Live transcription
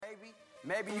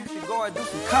Maybe you should go and do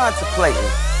some contemplating.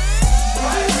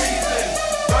 Right reasons,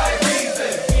 right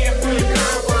reasons. Being pretty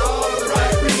girl for all the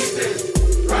right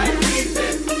reasons. Right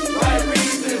reasons, right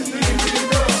reasons. Being pretty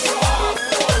girl for all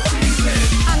 4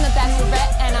 reasons. I'm the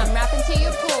Bachelorette and I'm rapping to you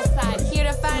poolside. Here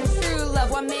to find true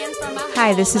love, one man from a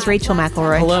Hi, this is Rachel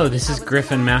McElroy. Hello, this is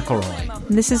Griffin McElroy.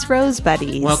 And this is Rose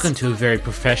Buddies. Welcome to a very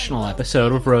professional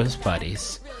episode of Rose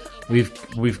Buddies.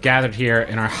 We've gathered here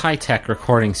in our high-tech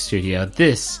recording studio.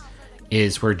 This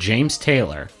is where James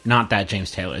Taylor, not that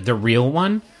James Taylor, the real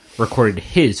one, recorded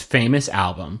his famous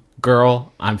album,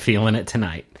 Girl, I'm Feeling It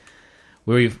Tonight.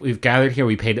 We've gathered here.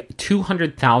 We paid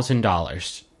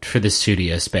 $200,000 for the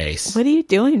studio space. What are you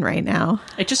doing right now?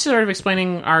 It's just sort of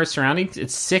explaining our surroundings.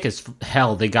 It's sick as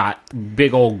hell. They got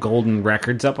big old golden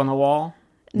records up on the wall.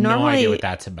 No idea what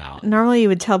that's about. Normally you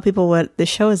would tell people what the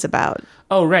show is about.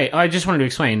 Oh, right. I just wanted to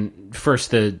explain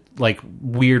first the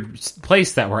weird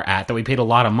place that we're at, that we paid a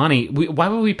lot of money. Why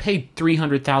would we pay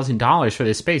 $300,000 for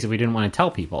this space if we didn't want to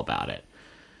tell people about it?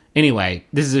 Anyway,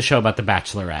 this is a show about The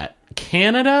Bachelorette.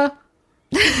 Canada?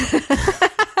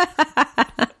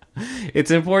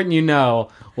 It's important you know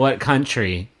what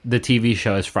country the TV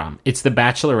show is from. It's The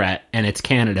Bachelorette, and it's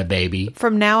Canada, baby.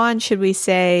 From now on, should we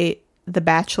say The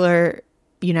Bachelor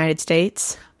United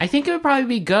States? I think it would probably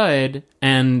be good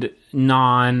and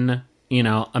America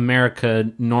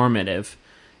normative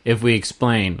if we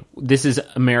explain. This is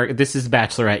America. This is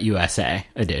Bachelorette USA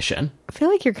edition. I feel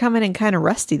like you're coming in kind of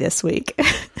rusty this week.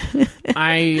 You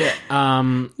a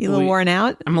little worn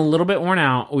out? I'm a little bit worn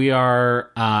out. We are.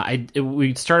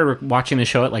 We started watching the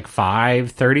show at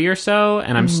 5:30 or so,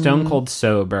 and I'm stone cold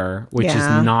sober, which is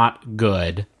not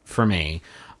good for me.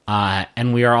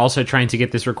 And we are also trying to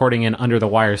get this recording in under the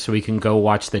wire so we can go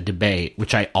watch the debate,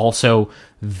 which I also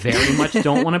very much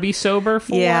don't want to be sober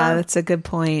for. Yeah, that's a good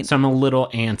point. So I'm a little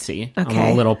antsy. Okay.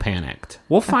 I'm a little panicked.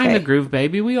 We'll find the groove,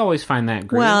 baby. We always find that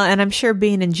groove. Well, and I'm sure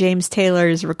being in James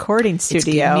Taylor's recording studio. It's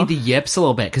giving me the yips a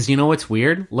little bit, because you know what's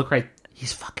weird? Look right.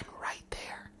 He's fucking right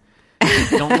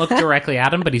there. Don't look directly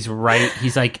at him, but he's right.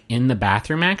 He's in the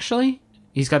bathroom, actually.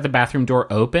 He's got the bathroom door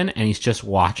open, and he's just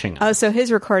watching us. Oh, so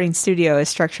his recording studio is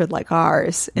structured like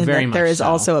ours, and Very that much there is so.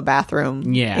 also a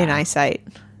bathroom in eyesight.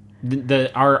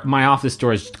 My office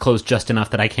door is closed just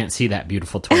enough that I can't see that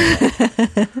beautiful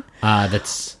toilet.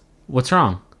 What's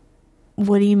wrong?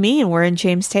 What do you mean? We're in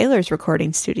James Taylor's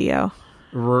recording studio.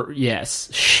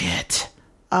 Yes. Shit.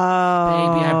 Oh.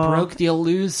 Baby, I broke the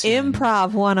illusion.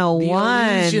 Improv 101.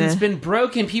 The illusion's been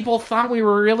broken. People thought we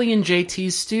were really in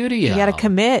JT's studio. You got to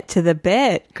commit to the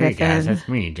bit, Hey Griffin. guys, that's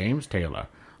me, James Taylor.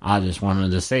 I just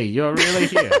wanted to say you're really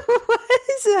here. What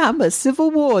is it? I'm a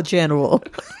Civil War general.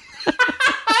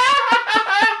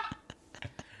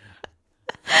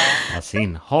 I've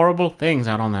seen horrible things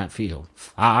out on that field.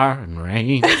 Fire and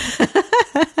rain.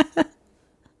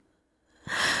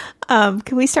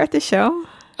 Can we start the show?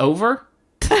 Over?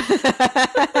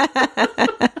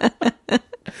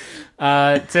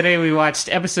 Today we watched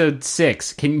episode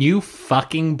 6. Can you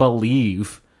fucking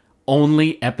believe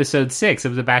only episode 6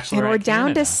 of The Bachelorette? And we're down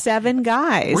Canada? to 7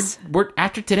 guys. We're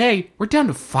after today, we're down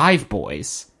to 5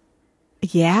 boys.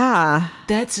 Yeah.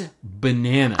 That's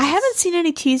bananas. I haven't seen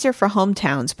any teaser for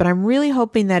Hometowns, but I'm really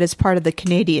hoping that is part of the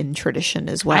Canadian tradition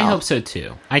as well. I hope so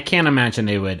too. I can't imagine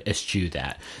they would eschew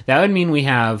that. That would mean we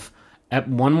have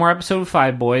one more episode with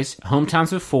 5 boys,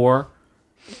 Hometowns with 4.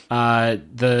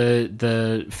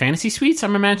 The Fantasy Suites,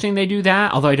 I'm imagining they do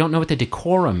that. Although I don't know what the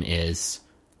decorum is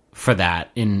for that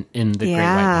in the Great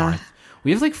White North.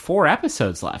 We have 4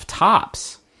 episodes left,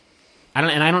 tops. I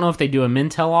don't know if they do a min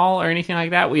tell all or anything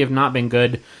like that. We have not been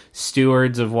good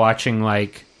stewards of watching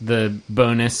the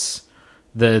bonus,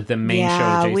 the main show.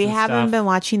 Yeah, we adjacent haven't stuff. been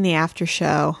watching the after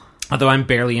show. Although I'm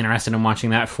barely interested in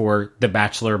watching that for the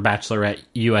Bachelorette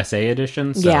USA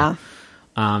edition. So, Yeah.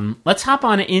 Let's hop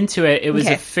on into it. It was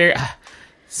Okay. a fair...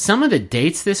 Some of the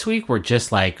dates this week were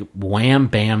just wham,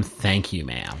 bam, thank you,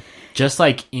 ma'am. Just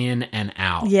in and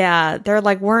out. Yeah, they're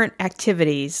weren't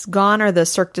activities. Gone are the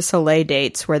Cirque du Soleil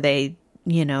dates where they,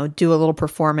 do a little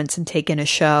performance and take in a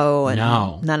show. And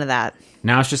No. none of that.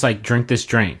 Now it's just drink this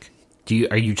drink.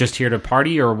 Are you just here to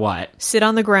party or what? Sit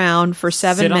on the ground for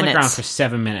 7 minutes. Sit on the ground for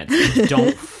 7 minutes. And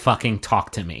don't fucking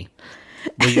talk to me.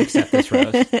 Will you accept this,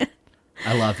 Rose?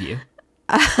 I love you.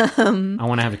 I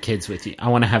want to have kids with you. I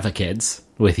want to have a kids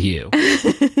with you.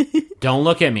 Don't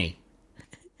look at me.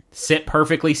 Sit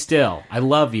perfectly still. I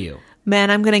love you.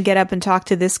 Man, I'm going to get up and talk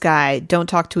to this guy. Don't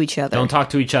talk to each other. Don't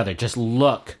talk to each other. Just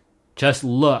look. Just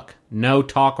look. No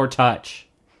talk or touch.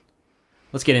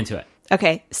 Let's get into it.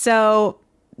 Okay, so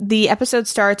the episode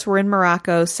starts, we're in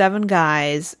Morocco, 7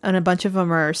 guys, and a bunch of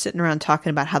them are sitting around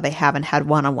talking about how they haven't had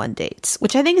one-on-one dates,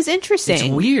 which I think is interesting.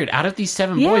 It's weird. Out of these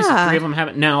 7 boys, Yeah. 3 of them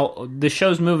haven't. Now, the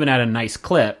show's moving at a nice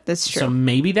clip. That's true. So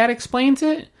maybe that explains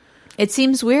it? It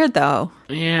seems weird, though,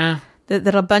 Yeah.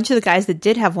 that a bunch of the guys that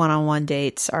did have one-on-one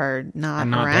dates are not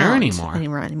not around there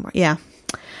anymore. Yeah.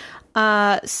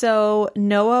 So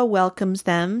Noah welcomes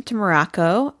them to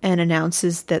Morocco and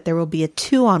announces that there will be a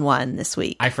 2-on-1 this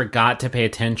week. I forgot to pay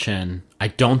attention. I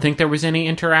don't think there was any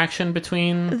interaction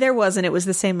between... There wasn't. It was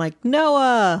the same like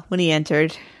Noah when he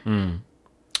entered.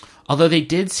 Although they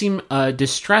did seem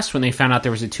distressed when they found out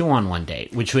there was a 2-on-1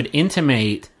 date, which would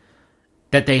intimate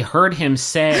that they heard him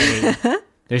say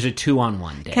there's a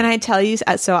 2-on-1 date. Can I tell you?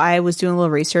 So I was doing a little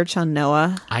research on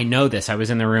Noah. I know this. I was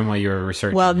in the room while you were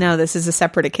researching. Well, no, this is a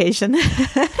separate occasion.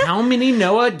 How many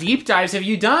Noah deep dives have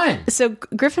you done? So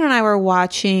Griffin and I were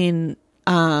watching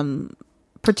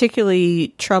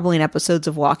particularly troubling episodes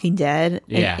of Walking Dead.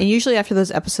 Yeah. And usually after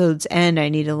those episodes end, I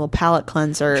need a little palate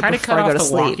cleanser Try to before cut I go off to the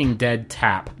sleep. Walking Dead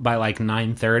tap by like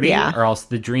 9:30, Yeah. or else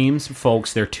the dreams,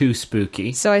 folks, they're too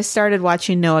spooky. So I started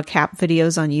watching Noah Cap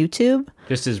videos on YouTube.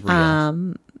 Just as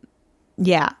real.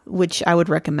 Yeah, which I would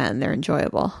recommend. They're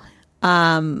enjoyable.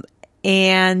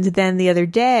 And then the other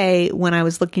day, when I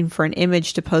was looking for an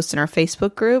image to post in our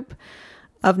Facebook group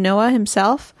of Noah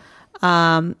himself,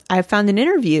 I found an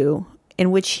interview in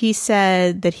which he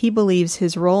said that he believes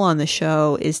his role on the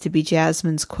show is to be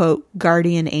Jasmine's, quote,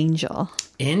 guardian angel,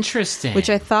 Interesting. which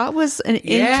I thought was an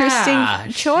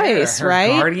interesting choice, Her right?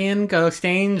 Guardian ghost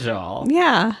angel.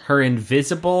 Yeah. Her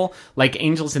invisible, like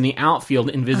angels in the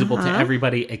outfield, invisible to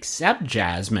everybody except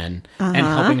Jasmine, and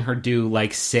helping her do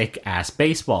like sick ass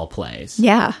baseball plays.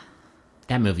 Yeah.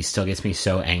 That movie still gets me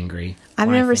so angry. I've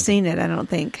when I never think- seen it, I don't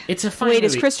think. It's a fun Wait,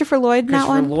 is movie. Christopher Lloyd in that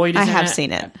Christopher one? Lloyd is I in have it.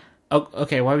 seen it. Oh,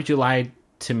 okay. Why would you lie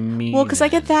to me? Well, because I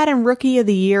get that and Rookie of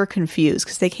the Year confused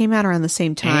because they came out around the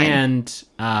same time. And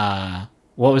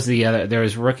what was the other? There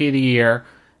was Rookie of the Year,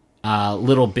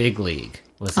 Little Big League.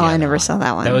 Was the Oh, I other never one. saw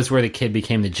that one. That was where the kid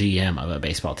became the GM of a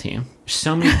baseball team.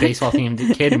 So many baseball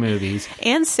themed kid movies.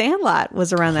 And Sandlot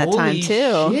was around that time Holy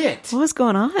too. shit. What was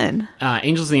going on?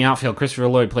 Angels in the outfield. Christopher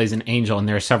Lloyd plays an angel, and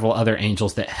there are several other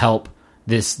angels that help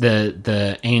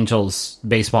the Angels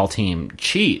baseball team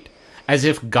cheat, as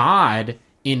if God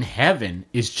in heaven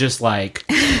is just like,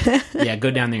 yeah, go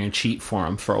down there and cheat for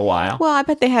him for a while. Well, I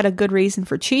bet they had a good reason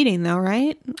for cheating, though,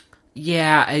 right?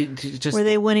 Yeah, just Were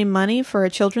they winning money for a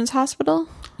children's hospital?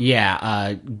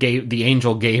 yeah. The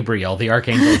angel Gabriel, the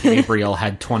archangel Gabriel,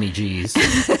 had 20 G's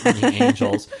on the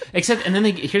angels. Except, and then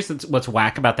here's what's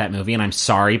whack about that movie, and I'm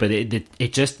sorry, but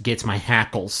it just gets my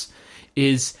hackles.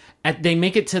 Is they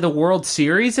make it to the World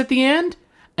Series at the end,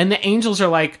 and the Angels are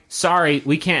like, sorry,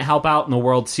 we can't help out in the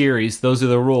World Series. Those are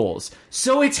the rules.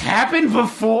 So it's happened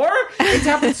before? It's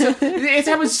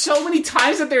happened so many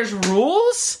times that there's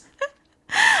rules?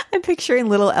 I'm picturing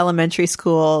little elementary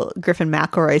school Griffin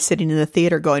McElroy sitting in the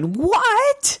theater going,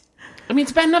 "What?" I mean,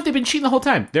 it's bad enough they've been cheating the whole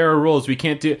time. There are rules. We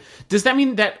can't do... Does that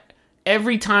mean that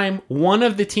every time one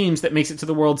of the teams that makes it to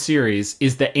the World Series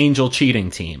is the Angel cheating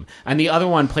team, and the other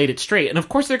one played it straight? And of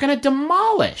course, they're going to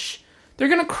demolish. They're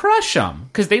going to crush them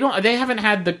because they haven't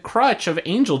had the crutch of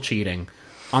Angel cheating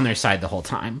on their side the whole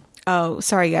time. Oh,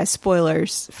 sorry, guys.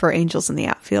 Spoilers for Angels in the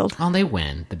Outfield. Oh, they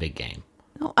win the big game.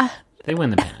 Oh, They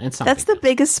win the pen. It's not that's big the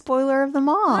biggest spoiler of them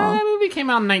all. That movie came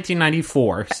out in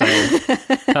 1994,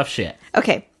 so tough shit.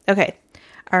 Okay.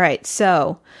 All right.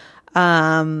 So,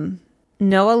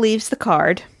 Noah leaves the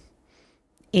card,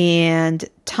 and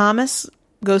Thomas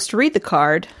goes to read the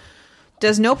card.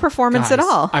 Does no performance at Guys,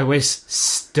 all. I was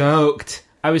stoked.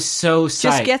 I was so psyched.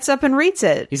 Just gets up and reads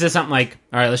it. He says something like,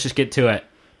 all right, let's just get to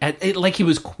it. Like he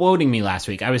was quoting me last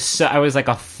week. I was like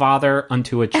a father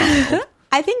unto a child.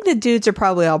 I think the dudes are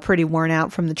probably all pretty worn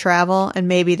out from the travel, and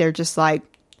maybe they're just like,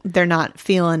 they're not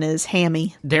feeling as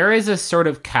hammy. There is a sort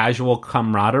of casual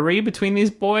camaraderie between these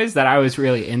boys that I was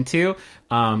really into.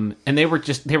 And they were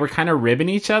kind of ribbing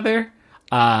each other.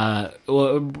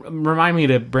 Remind me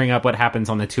to bring up what happens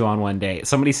on the 2-on-1 date.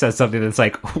 Somebody says something that's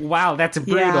like, wow, that's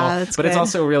brutal, that's but it's good.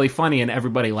 also really funny and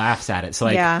everybody laughs at it. So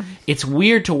like, Yeah. It's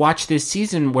weird to watch this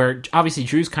season where obviously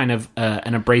Drew's kind of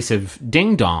an abrasive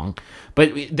ding dong,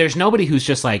 but there's nobody who's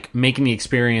just like making the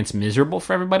experience miserable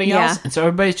for everybody Yeah. else. And so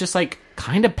everybody's just like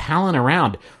kind of palling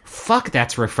around. Fuck,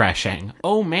 that's refreshing.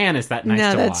 Oh man, is that nice to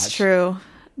watch. No, that's true.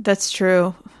 That's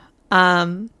true.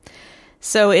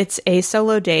 So it's a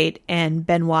solo date, and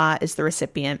Benoit is the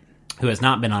recipient. Who has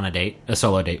not been on a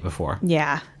solo date before.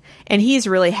 Yeah. And he's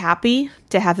really happy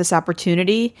to have this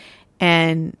opportunity.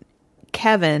 And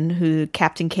Kevin, who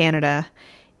Captain Canada,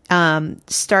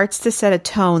 starts to set a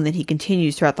tone that he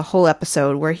continues throughout the whole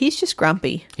episode where he's just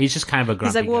grumpy. He's just kind of a grumpy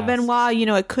He's like, well, guy.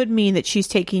 Benoit, it could mean that she's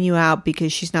taking you out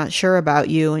because she's not sure about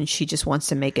you and she just wants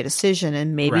to make a decision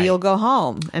and maybe Right. you'll go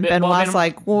home. And Well, Benoit's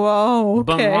like, whoa,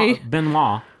 okay.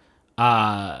 Benoit.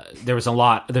 There's a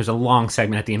long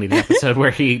segment at the end of the episode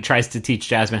where he tries to teach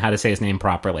Jasmine how to say his name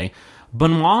properly.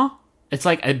 Benoit. It's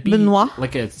like a B, Benoit?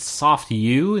 like a soft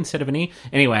U instead of an E.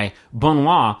 Anyway,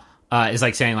 Benoit is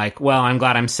like saying like, well, I'm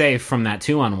glad I'm safe from that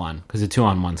 2-on-1 because the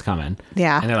 2-on-1's coming.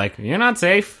 Yeah. And they're like, you're not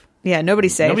safe. Yeah,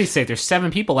 nobody's safe. Nobody's safe. There's 7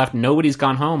 people left. Nobody's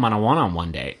gone home on a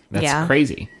 1-on-1 date. That's Yeah.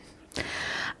 crazy.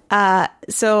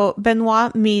 So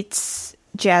Benoit meets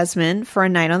Jasmine for a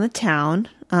night on the town,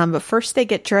 but first they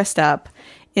get dressed up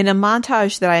in a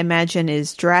montage that I imagine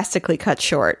is drastically cut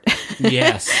short.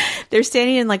 Yes. They're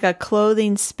standing in like a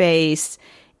clothing space,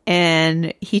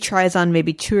 and he tries on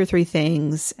maybe 2 or 3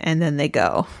 things, and then they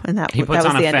go. And that, He that puts was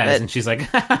on the a end of fez, it. and she's like,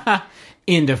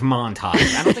 end of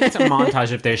montage. I don't think it's a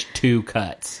montage if there's 2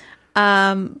 cuts.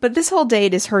 But this whole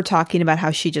date is her talking about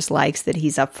how she just likes that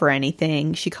he's up for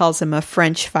anything. She calls him a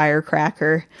French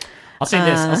firecracker. I'll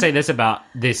say this about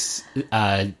this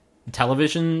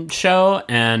television show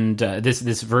and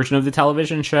this version of the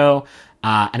television show,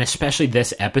 and especially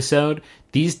this episode.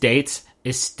 These dates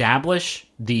establish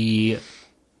the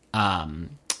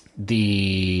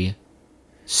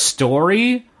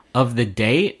story of the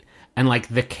date and like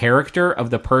the character of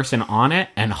the person on it,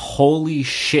 and holy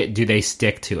shit do they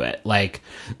stick to it. Like,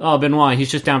 oh, Benoit,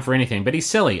 he's just down for anything, but he's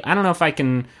silly. I don't know if I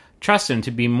can trust him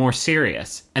to be more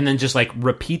serious, and then just like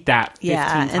repeat that 15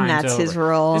 times and that's over. his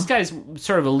role. This guy's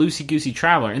sort of a loosey-goosey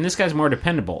traveler, and this guy's more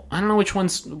dependable. I don't know which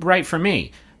one's right for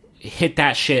me. Hit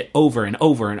that shit over and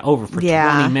over and over for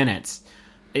 20 minutes.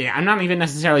 Yeah, I'm not even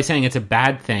necessarily saying it's a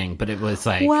bad thing, but it was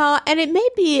like... Well, and it may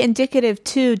be indicative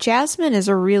too. Jasmine is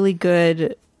a really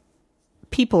good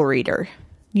people reader,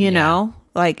 you know?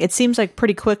 Like, it seems like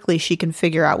pretty quickly she can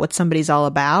figure out what somebody's all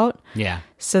about. Yeah.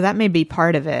 So that may be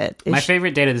part of it. My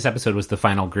favorite date of this episode was the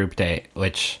final group date,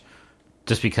 which...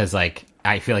 Just because, like,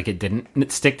 I feel like it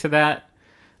didn't stick to that.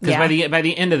 Because by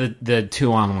the end of the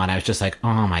 2-on-1, I was just like,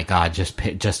 oh my god,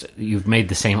 just you've made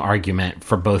the same argument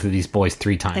for both of these boys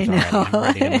 3 times already. I'm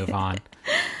ready to move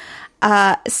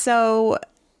on. So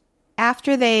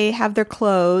after they have their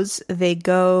clothes, they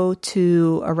go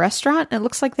to a restaurant. It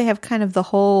looks like they have kind of the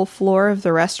whole floor of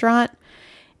the restaurant.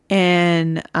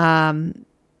 And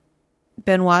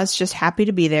Benoit's just happy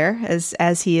to be there,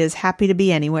 as he is happy to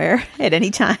be anywhere at any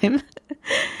time.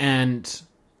 And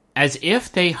as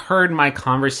if they heard my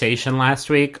conversation last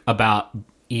week about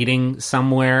eating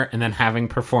somewhere and then having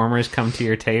performers come to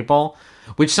your table,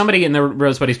 which somebody in the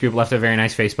Rose Buddies group left a very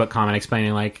nice Facebook comment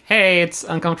explaining, like, hey, it's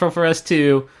uncomfortable for us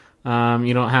too.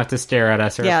 You don't have to stare at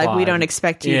us or Like, applaud. we don't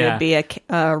expect you to be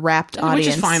a rapt audience.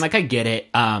 Which is fine. Like, I get it.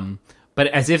 But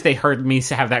as if they heard me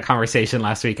have that conversation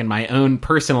last week and my own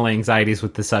personal anxieties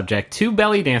with the subject, 2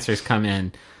 belly dancers come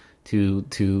in to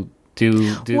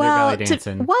do their belly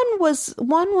dancing. One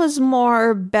was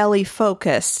more belly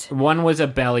focused. One was a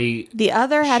belly. The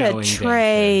other had a showing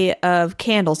tray of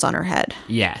candles on her head.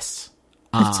 Yes.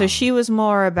 So she was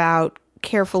more about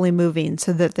carefully moving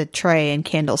so that the tray and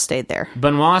candles stayed there.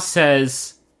 Benoit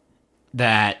says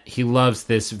that he loves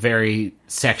this very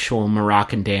sexual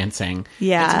Moroccan dancing.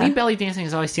 Yeah. And to me, belly dancing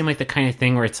has always seemed like the kind of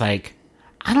thing where it's like,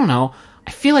 I don't know.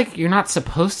 I feel like you're not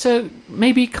supposed to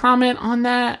maybe comment on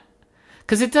that.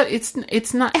 Because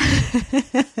it's not.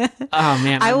 Oh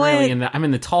man, I'm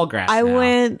in the tall grass. I now.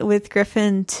 went with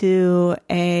Griffin to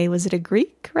was it a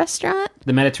Greek restaurant?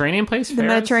 The Mediterranean place. The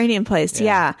Mediterranean place,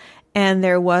 yeah. And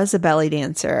there was a belly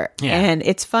dancer, and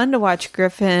it's fun to watch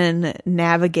Griffin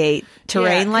navigate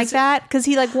terrain like that because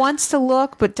he like wants to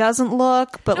look but doesn't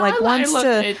look, but wants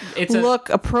to look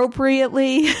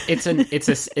appropriately. It's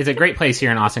a great place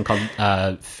here in Austin called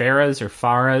Farah's or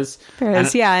Farah's.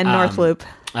 Farah's, in North Loop.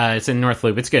 It's in North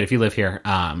Loop. It's good if you live here.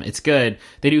 It's good.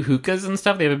 They do hookahs and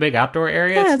stuff. They have a big outdoor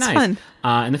area. Yeah, it's nice. fun.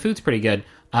 And the food's pretty good.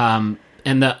 And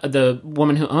the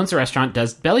woman who owns the restaurant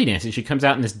does belly dancing. She comes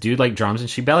out and this dude like drums and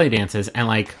she belly dances. And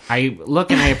like I look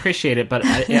and I appreciate it, but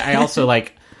I also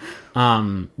like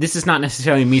this is not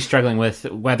necessarily me struggling with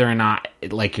whether or not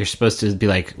like you're supposed to be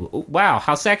like, wow,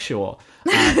 how sexual.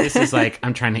 This is like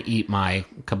I'm trying to eat my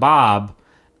kebab.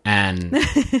 And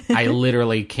I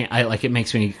literally can't. It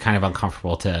makes me kind of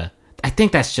uncomfortable to. I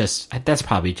think that's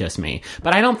probably just me.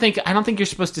 But I don't think you're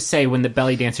supposed to say when the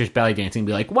belly dancer's belly dancing,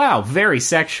 be like, "Wow, very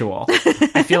sexual."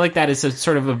 I feel like that is a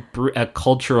sort of a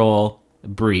cultural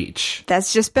breach.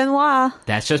 That's just Benoit.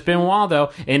 That's just Benoit,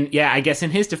 though. And yeah, I guess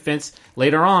in his defense,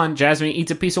 later on, Jasmine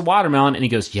eats a piece of watermelon, and he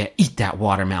goes, yeah, eat that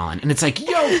watermelon. And it's like,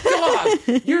 yo, dog,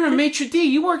 you're a maitre d'.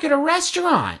 You work at a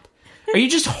restaurant. Are you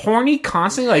just horny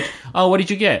constantly? Like, oh, what did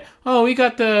you get? Oh, we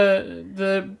got the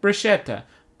bruschetta.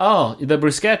 Oh, the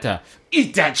bruschetta.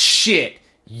 Eat that shit.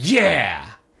 Yeah.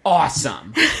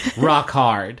 Awesome. Rock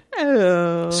hard.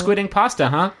 Oh. Squidding pasta,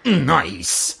 huh?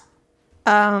 Nice.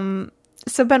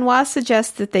 So Benoit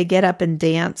suggests that they get up and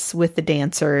dance with the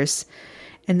dancers.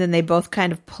 And then they both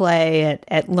kind of play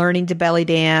at learning to belly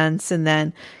dance. And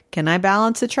then, can I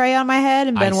balance a tray on my head?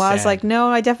 And Benoit's like, no,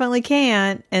 I definitely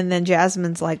can't. And then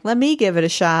Jasmine's like, let me give it a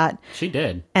shot. She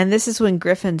did. And this is when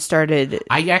Griffin started.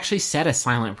 I actually said a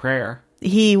silent prayer.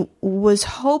 He was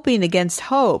hoping against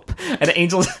hope. An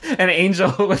angel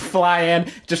would fly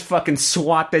in, just fucking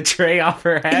swat the tray off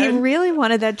her head. He really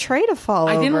wanted that tray to fall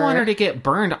over. I didn't want her to get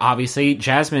burned, obviously.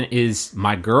 Jasmine is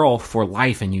my girl for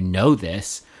life, and you know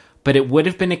this. But it would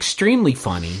have been extremely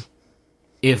funny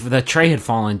if the tray had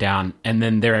fallen down and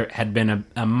then there had been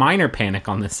a minor panic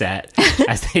on the set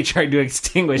as they tried to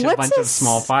extinguish a bunch of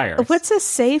small fires. What's a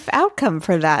safe outcome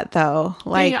for that, though?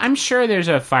 Like, I'm sure there's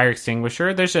a fire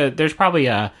extinguisher. There's probably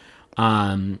a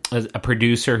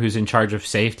producer who's in charge of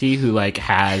safety who like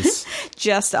has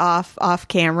just off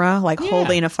camera, like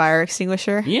holding a fire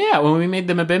extinguisher. Yeah, when we made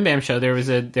the Mabim Bam show, there was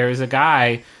a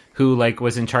guy who like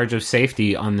was in charge of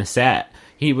safety on the set.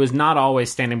 He was not always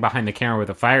standing behind the camera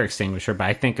with a fire extinguisher, but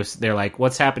I think they're like,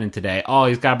 what's happening today? Oh,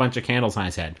 he's got a bunch of candles on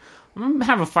his head. I'm going to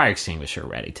have a fire extinguisher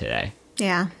ready today.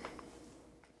 Yeah.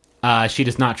 She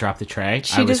does not drop the tray.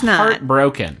 She does not.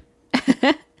 Heartbroken.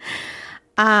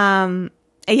 Yeah,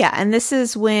 and this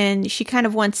is when she kind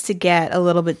of wants to get a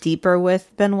little bit deeper with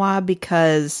Benoit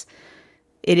because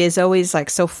it is always like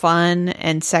so fun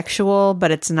and sexual, but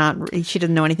it's not, she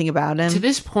doesn't know anything about him. To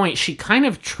this point, she kind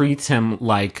of treats him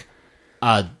like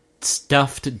a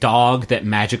stuffed dog that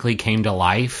magically came to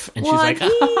life, and she's like,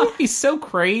 oh, he's so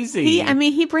crazy.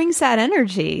 He brings that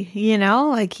energy, you know,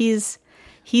 like he's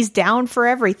down for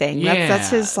everything. Yeah,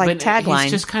 that's his like tagline.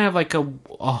 He's just kind of like a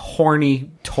horny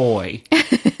toy.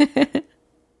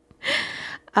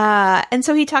 And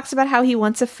so he talks about how he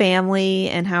wants a family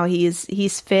and how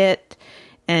he's fit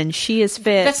and she is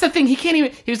fit. That's the thing. He can't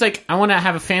even. He was like, I want to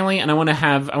have a family and I want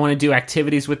to do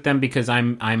activities with them because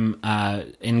I'm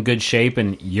in good shape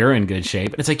and you're in good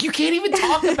shape. And it's like, you can't even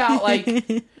talk about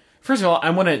like. First of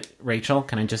all, Rachel,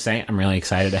 can I just say I'm really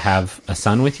excited to have a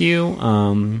son with you.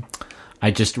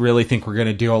 I just really think we're going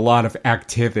to do a lot of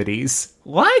activities.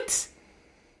 What?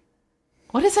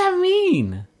 What does that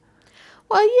mean?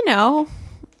 Well, you know,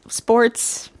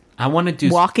 sports. I want to do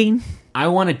walking. I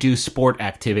want to do sport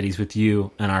activities with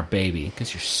you and our baby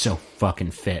because you're so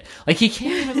fucking fit. Like, he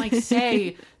can't even like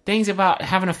say things about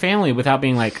having a family without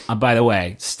being like, oh, by the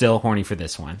way, still horny for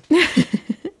this one.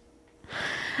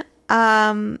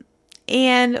 And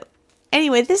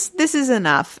anyway, this is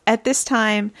enough. At this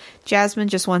time, Jasmine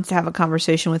just wants to have a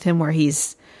conversation with him where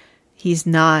he's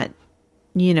not,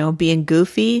 you know, being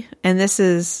goofy, and this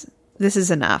is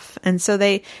enough. And so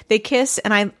they kiss,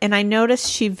 and I noticed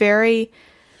she very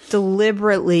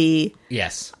deliberately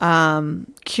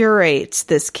curates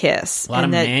this kiss. A lot of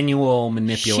manual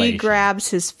manipulation. She grabs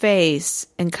his face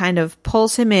and kind of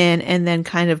pulls him in and then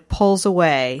kind of pulls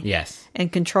away. Yes.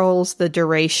 And controls the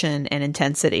duration and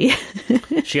intensity.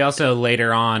 She also,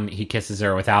 later on, he kisses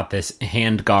her without this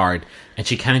hand guard, and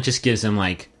she kind of just gives him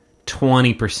like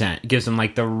 20%. Gives him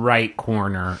like the right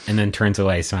corner and then turns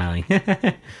away smiling.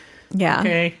 Yeah.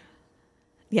 Okay.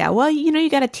 Yeah, well, you know, you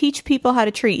got to teach people how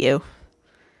to treat you.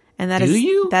 And that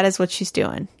is what she's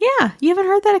doing. Yeah, you haven't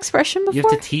heard that expression before? You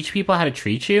have to teach people how to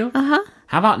treat you? Uh-huh.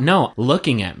 How about no,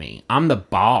 looking at me? I'm the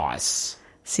boss.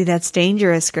 See, that's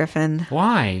dangerous, Griffin.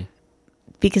 Why?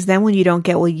 Because then when you don't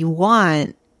get what you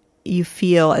want, you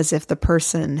feel as if the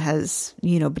person has,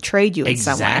 you know, betrayed you in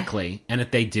some way. Exactly. And if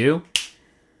they do,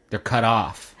 they're cut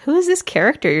off. Who is this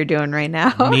character you're doing right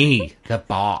now? Me, the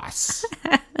boss.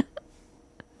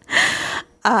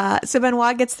 So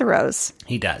Benoit gets the rose.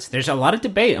 He does. There's a lot of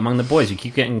debate among the boys. We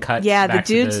keep getting cut. Yeah, the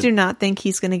dudes do not think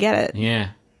he's going to get it. Yeah.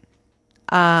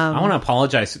 I want to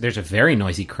apologize. There's a very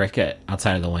noisy cricket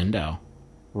outside of the window.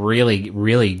 Really,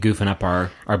 really goofing up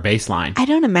our bass line. I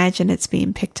don't imagine it's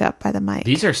being picked up by the mic.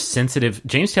 These are sensitive.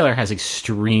 James Taylor has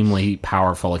extremely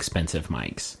powerful, expensive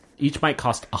mics. Each mic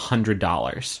cost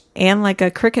 $100. And like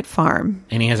a cricket farm.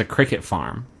 And he has a cricket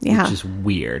farm, yeah. Which is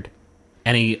weird.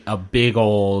 And a big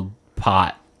old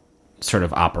pot sort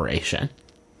of operation.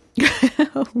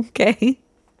 Okay.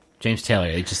 James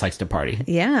Taylor, he just likes to party.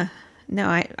 Yeah. No,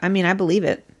 I mean, I believe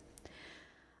it.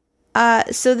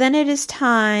 So then it is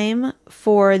time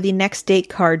for the next date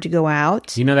card to go out.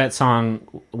 Do you know that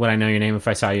song, Would I Know Your Name If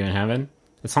I Saw You in Heaven?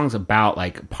 The song's about,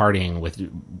 like, partying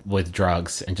with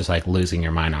drugs and just, like, losing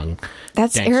your mind on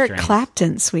That's dank Eric strings.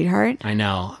 Clapton, sweetheart. I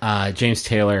know. James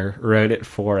Taylor wrote it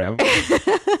for him.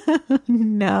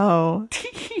 No.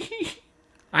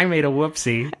 I made a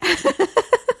whoopsie.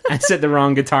 I said the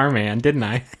wrong guitar man, didn't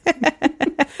I?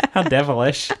 How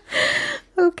devilish.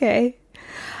 Okay.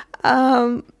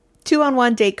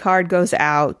 2-on-1 date card goes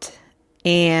out,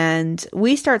 and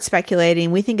we start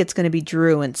speculating. We think it's going to be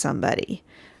Drew and somebody.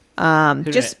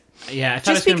 Just Yeah, I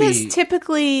thought just it was going because to be...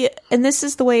 typically, and this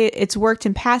is the way it's worked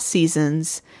in past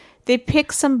seasons, they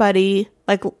pick somebody,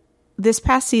 like this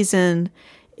past season,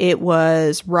 it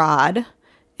was Rod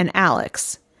and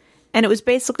Alex. And it was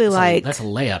basically That's a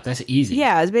layup. That's easy.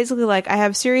 yeah, it was basically like, I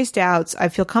have serious doubts. I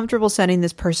feel comfortable sending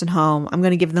this person home. I'm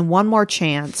going to give them one more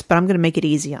chance, but I'm going to make it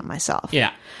easy on myself.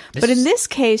 Yeah. But in this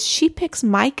case, she picks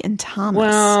Mike and Thomas.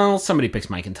 Well, somebody picks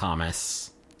Mike and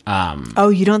Thomas. Oh,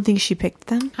 you don't think she picked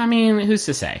them? I mean, who's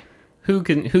to say? Who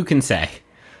can say?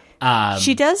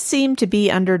 She does seem to be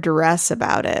under duress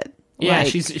about it. Yeah, Like-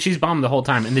 she's bombed the whole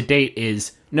time, and the date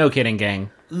is, no kidding, gang,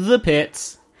 the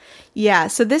pits. Yeah,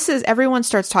 so this is, everyone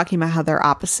starts talking about how they're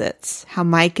opposites. How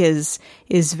Mike is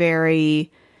very,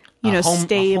 A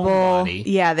stable. homebody.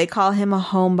 Yeah, they call him a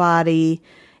homebody.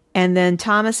 And then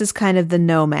Thomas is kind of the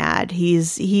nomad.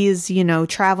 He's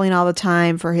traveling all the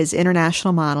time for his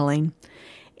international modeling.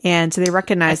 And so they I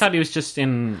recognize, thought he was just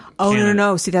in oh, Canada.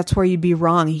 no. See, that's where you'd be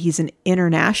wrong. He's an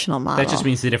international model. That just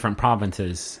means the different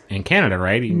provinces in Canada,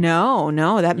 right? No,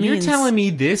 that You're means telling me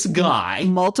this guy...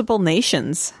 multiple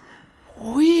nations.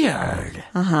 Weird.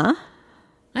 Uh-huh.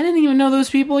 I didn't even know those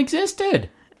people existed.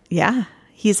 Yeah.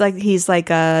 He's like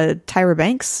a Tyra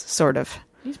Banks, sort of.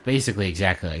 He's basically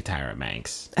exactly like Tyra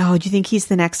Banks. Oh, do you think he's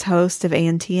the next host of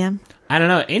ANTM? I don't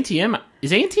know.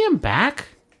 Is ANTM back?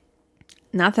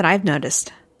 Not that I've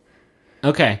noticed.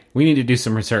 Okay, we need to do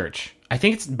some research. I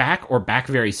think it's back or back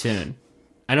very soon.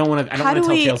 I don't want to tell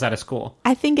tales out of school.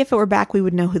 I think if it were back, we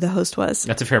would know who the host was.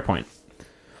 That's a fair point.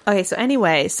 Okay, so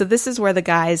anyway, this is where the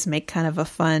guys make kind of a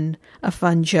fun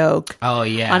joke. Oh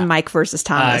yeah, On Mike versus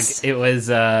Thomas. it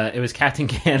was Captain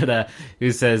Canada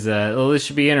who says, "Well, this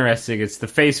should be interesting. It's the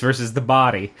face versus the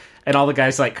body," and all the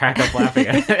guys like crack up laughing.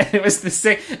 It was the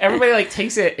same. Everybody like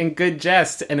takes it in good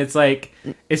jest, and it's like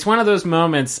it's one of those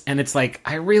moments, and it's like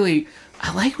I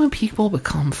like when people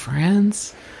become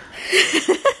friends.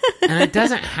 And it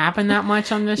doesn't happen that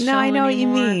much on this show. No, I know what you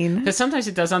mean. Because sometimes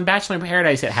it does. On Bachelor in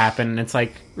Paradise, it happened, and it's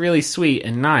like really sweet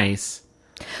and nice.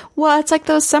 Well, it's like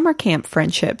those summer camp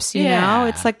friendships, you Yeah. know?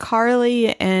 It's like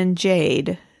Carly and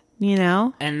Jade, you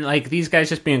know? And like these guys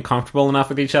just being comfortable enough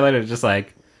with each other to just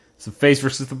like, it's the face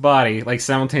versus the body. Like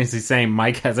simultaneously saying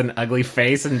Mike has an ugly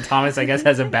face and Thomas, I guess,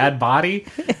 has a bad body.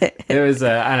 It was,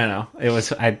 I don't know. It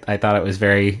was, I thought it was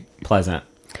very pleasant.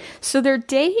 So their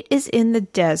date is in the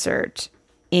desert,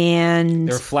 and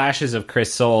There were flashes of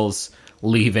Chris Soules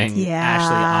leaving Yeah.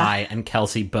 Ashley, I, and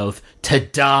Kelsey both to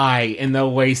die in the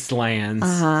wastelands.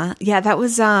 yeah, that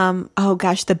was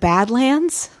the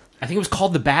Badlands. I think it was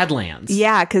called the Badlands.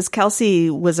 Yeah, because Kelsey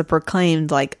was a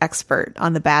proclaimed like expert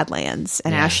on the Badlands,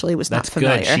 and Yeah, Ashley was that's not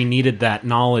familiar. good. She needed that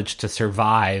knowledge to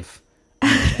survive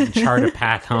and chart a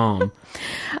path home.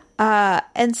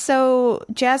 And so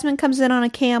Jasmine comes in on a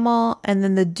camel, and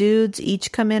then the dudes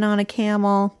each come in on a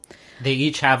camel. They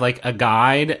each have like a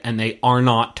guide, and they are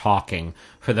not talking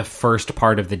for the first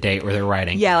part of the date where they're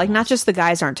riding. Yeah, like not just the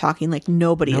guys aren't talking, like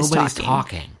nobody's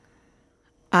talking.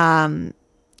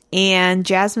 And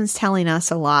Jasmine's telling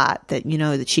us a lot that,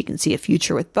 that she can see a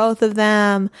future with both of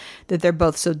them, that they're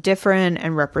both so different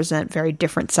and represent very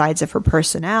different sides of her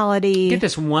personality. Get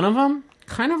this, one of them,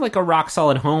 kind of like a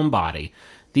rock-solid homebody.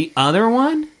 The other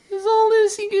one is all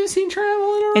loosey-goosey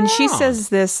traveling around. And she says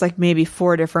this like maybe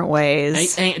 4 different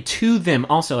ways. And to them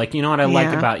also, like, you know what I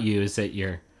like Yeah. about you is that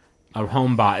you're a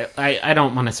homebody. I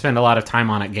don't want to spend a lot of time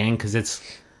on it, gang, because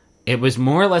it was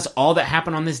more or less all that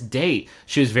happened on this date.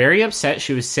 She was very upset.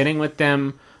 She was sitting with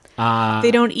them.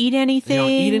 They don't eat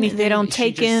anything. They don't She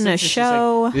take just in a sits there, she's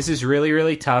show. like, this is really,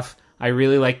 really tough. I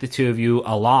really like the two of you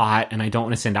a lot, and I don't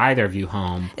want to send either of you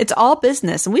home. It's all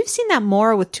business. And we've seen that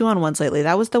more with 2-on-1s lately.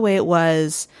 That was the way it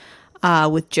was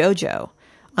with JoJo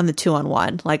on the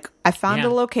 2-on-1. Like, I found Yeah. a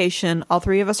location. All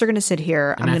 3 of us are going to sit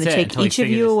here. And I'm going that's to it, take until we each of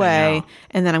figure you this thing away, out.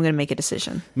 and then I'm going to make a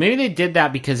decision. Maybe they did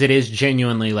that because it is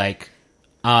genuinely like,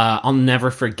 I'll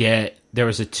never forget. There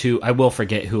was I will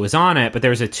forget who was on it, but there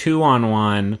was a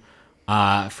 2-on-1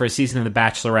 for a season of The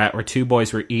Bachelorette where 2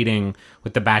 boys were eating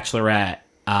with the Bachelorette,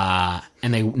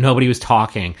 and nobody was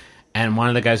talking. And one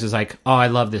of the guys was like, "Oh, I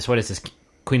love this. What is this?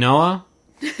 quinoa.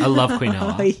 I love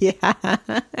quinoa. Yeah.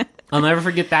 I'll never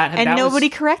forget that. And That nobody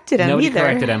was, corrected him nobody either.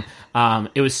 corrected him.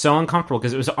 It was so uncomfortable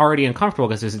because it was already uncomfortable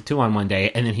because it was a 2 on one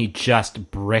day, and then he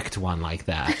just bricked one like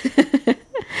that.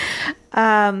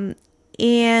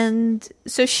 And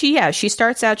so she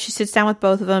starts out, she sits down with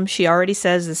both of them. She already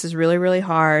says this is really, really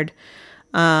hard.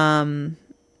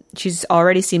 She's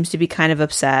already seems to be kind of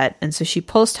upset. And so she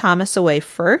pulls Thomas away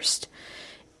first.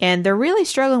 And they're really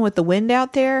struggling with the wind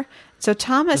out there. So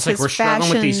Thomas It's like has we're struggling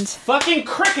fashioned... with these fucking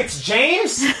crickets,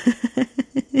 James!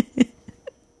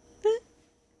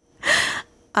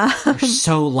 They're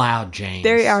so loud, James.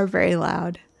 They are very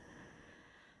loud.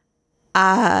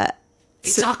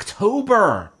 It's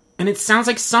October, and it sounds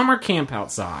like summer camp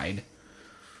outside.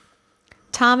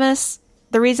 Thomas,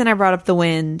 the reason I brought up the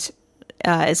wind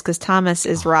is because Thomas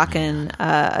is rocking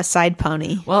a side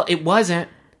pony. Well, it wasn't.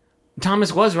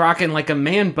 Thomas was rocking like a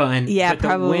man bun. Yeah, but the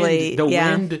probably, The yeah.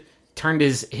 wind turned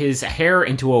his hair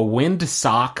into a wind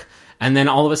sock, and then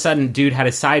all of a sudden, dude had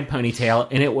a side ponytail,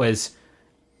 and it was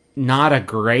not a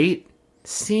great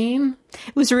scene.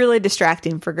 It was really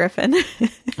distracting for Griffin.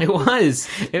 It was.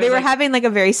 They were having like a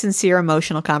very sincere,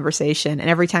 emotional conversation, and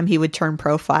every time he would turn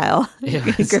profile,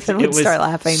 Griffin would start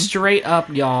laughing. Straight up,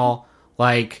 y'all,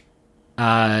 like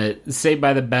Saved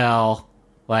by the Bell,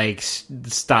 like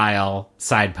style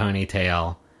side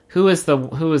ponytail. Who is the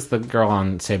girl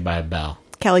on Saved by the Bell?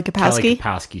 Kelly Kapowski. Kelly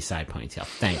Kapowski side ponytail.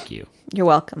 Thank you. You're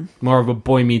welcome. More of a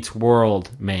Boy Meets World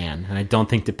man, and I don't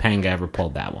think Topanga ever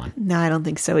pulled that one. No, I don't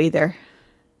think so either.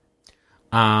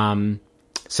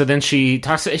 So then she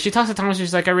talks to Thomas.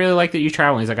 She's like, I really like that you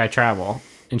travel. And he's like, I travel.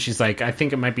 And she's like, I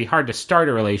think it might be hard to start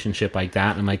a relationship like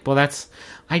that. And I'm like, well,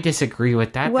 I disagree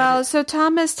with that. Well, so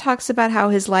Thomas talks about how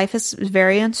his life is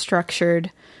very unstructured,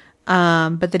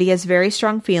 but that he has very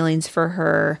strong feelings for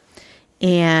her.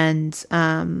 And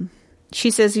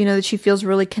she says, that she feels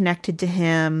really connected to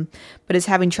him, but is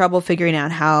having trouble figuring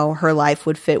out how her life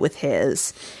would fit with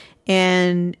his.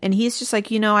 And he's just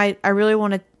like, I really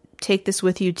want to take this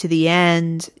with you to the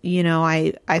end.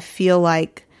 I feel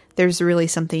like there's really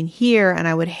something here, and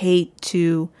I would hate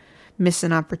to miss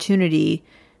an opportunity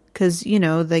because,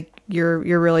 like you're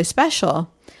really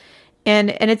special. And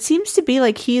it seems to be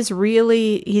like he's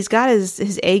got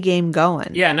his A game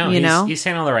going. Yeah, no, he's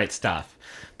saying all the right stuff.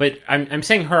 But I'm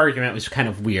saying her argument was kind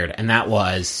of weird, and that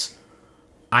was,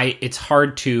 it's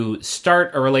hard to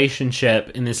start a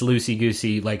relationship in this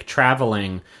loosey-goosey, like,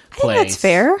 traveling place. I think that's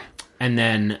fair. And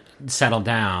then settle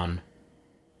down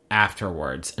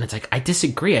afterwards. And it's like, I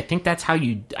disagree. I think that's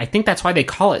why they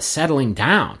call it settling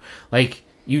down. Like,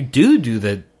 you do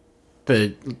the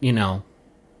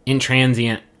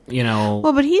intransient,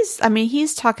 Well, but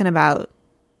he's talking about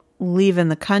leaving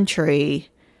the country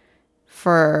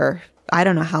for, I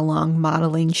don't know how long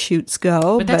modeling shoots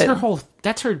go. But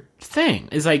that's her thing.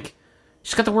 Is like,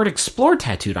 she's got the word explore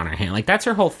tattooed on her hand. Like, that's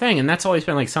her whole thing. And that's always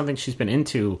been like something she's been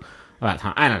into about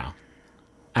time. I don't know.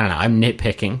 I'm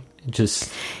nitpicking.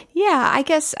 Yeah, I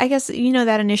guess,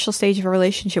 that initial stage of a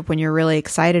relationship when you're really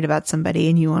excited about somebody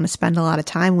and you want to spend a lot of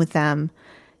time with them,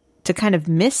 to kind of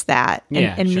miss that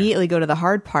and immediately go to the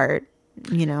hard part,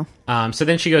 So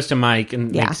then she goes to Mike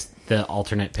and makes the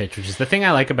alternate pitch, which is the thing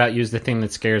I like about you. Is the thing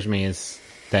that scares me is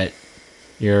that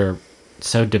you're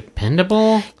so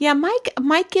dependable. Yeah,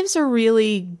 Mike gives a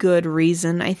really good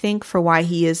reason, I think, for why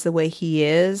he is the way he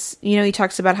is. He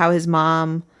talks about how his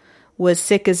mom was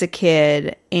sick as a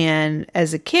kid, and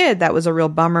as a kid, that was a real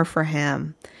bummer for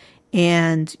him.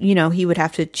 And, he would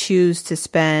have to choose to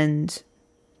spend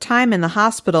time in the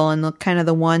hospital, and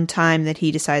the one time that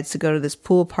he decides to go to this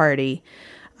pool party,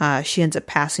 she ends up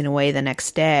passing away the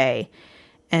next day.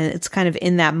 And it's kind of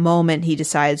in that moment he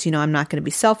decides, I'm not going to be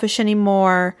selfish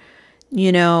anymore.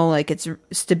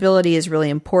 Stability is really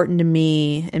important to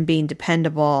me, and being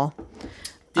dependable.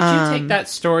 Did you take that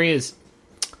story as,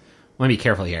 I want to be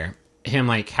careful here, him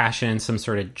like cashing in some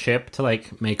sort of chip to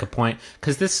like make a point?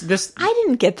 Because this I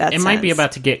didn't get that. It might be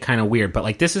about to get kind of weird, but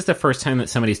like this is the first time that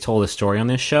somebody's told a story on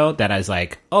this show that I was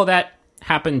like, oh, that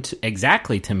happened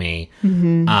exactly to me.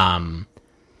 Mm-hmm.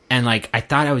 And like I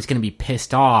thought I was going to be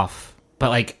pissed off, but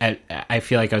like I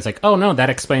feel like I was like, oh no,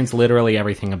 that explains literally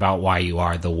everything about why you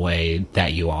are the way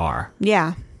that you are.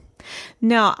 Yeah.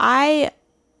 No, I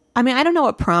don't know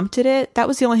what prompted it. That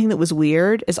was the only thing that was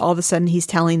weird, is all of a sudden he's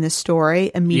telling this story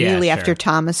immediately after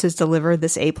Thomas has delivered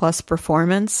this A+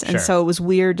 performance. And so it was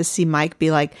weird to see Mike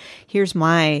be like, here's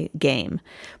my game.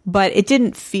 But it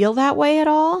didn't feel that way at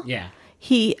all. Yeah.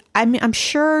 I'm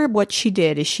sure what she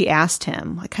did is she asked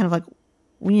him, kind of like,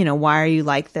 why are you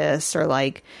like this? Or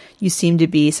like, you seem to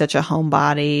be such a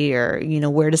homebody, or,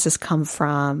 where does this come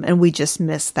from? And we just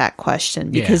missed that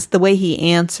question because the way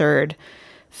he answered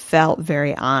felt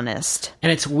very honest.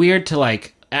 And it's weird to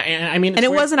like, I mean, and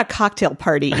it weird. wasn't a cocktail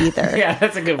party either. Yeah,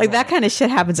 that's a good Like point. that kind of shit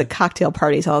happens at cocktail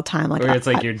parties all the time. Like, Where it's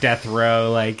like your death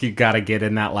row, like you got to get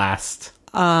in that last.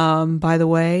 by the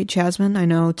way, Jasmine, I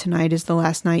know tonight is the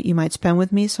last night you might spend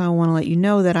with me, so I want to let you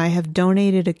know that I have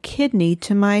donated a kidney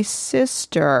to my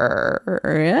sister.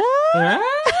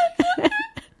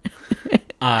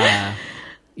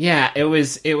 Yeah, it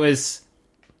was.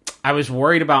 I was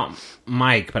worried about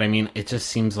Mike, but I mean, it just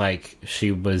seems like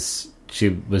she was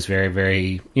very,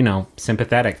 very,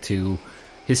 sympathetic to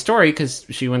his story because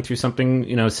she went through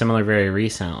something, similar very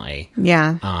recently.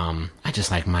 Yeah. I just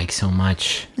like Mike so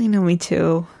much. I know, me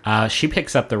too. She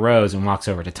picks up the rose and walks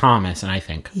over to Thomas, and I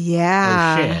think,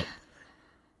 Yeah. oh shit,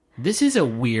 this is a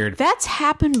weird. That's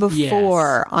happened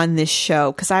before on this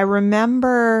show, because I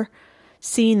remember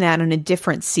seeing that in a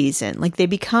different season. Like, they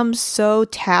become so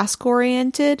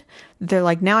task-oriented, they're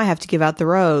like, now I have to give out the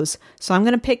rose, so I'm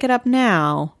going to pick it up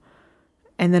now,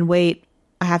 and then wait,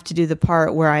 I have to do the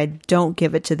part where I don't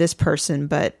give it to this person,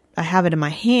 but I have it in my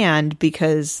hand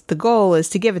because the goal is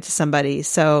to give it to somebody.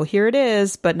 So here it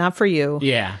is, but not for you.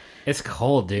 Yeah, it's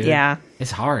cold, dude. Yeah.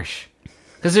 It's harsh.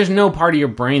 Because there's no part of your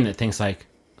brain that thinks like,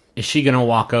 is she going to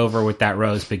walk over with that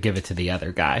rose but give it to the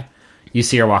other guy? You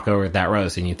see her walk over with that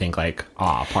rose and you think like,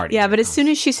 aw, party. Yeah, but as soon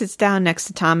as she sits down next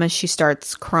to Thomas, she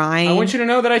starts crying. I want you to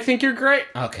know that I think you're great.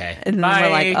 Okay. And then Bye. we're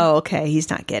like, oh, okay, he's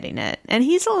not getting it. And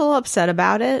he's a little upset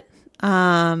about it.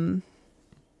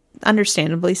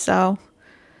 Understandably so.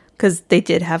 Because they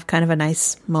did have kind of a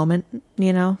nice moment,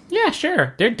 Yeah,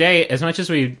 sure. Their date, as much as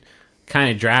we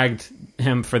kind of dragged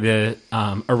him for the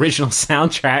original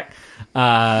soundtrack,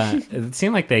 it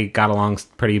seemed like they got along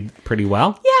pretty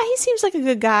well. Yeah, he seems like a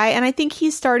good guy. And I think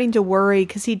he's starting to worry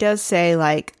because he does say,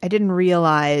 like, I didn't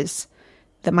realize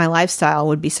that my lifestyle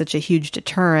would be such a huge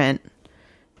deterrent,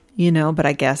 but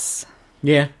I guess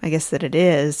that it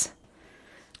is.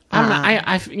 I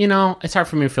don't know. It's hard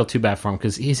for me to feel too bad for him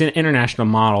because he's an international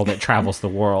model that travels the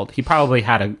world. He probably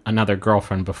had another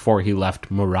girlfriend before he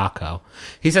left Morocco.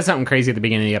 He said something crazy at the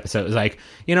beginning of the episode. It was like,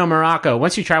 Morocco,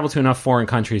 once you travel to enough foreign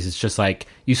countries, it's just like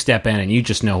you step in and you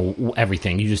just know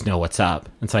everything. You just know what's up.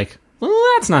 It's like, well,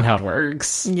 that's not how it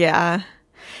works. Yeah.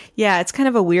 Yeah, it's kind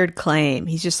of a weird claim.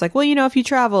 He's just like, well, if you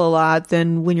travel a lot,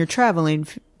 then when you're traveling,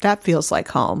 that feels like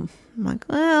home. I'm like,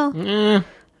 well,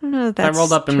 I don't know if that's I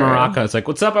rolled up in true. Morocco. It's like,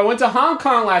 what's up? I went to Hong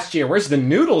Kong last year. Where's the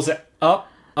noodles? Oh,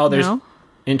 there's... No.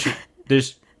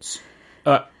 There's...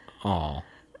 Oh.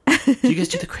 Do you guys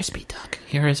do the crispy duck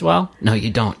here as well? No, you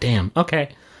don't. Damn. Okay.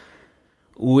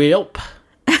 Welp.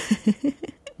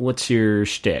 What's your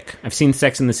shtick? I've seen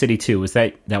Sex in the City 2. Was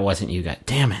that wasn't you guys?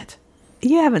 Damn it.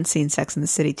 You haven't seen Sex in the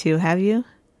City 2, have you?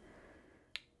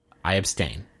 I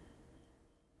abstain.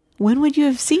 When would you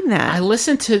have seen that? I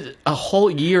listened to a whole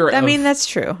year of that's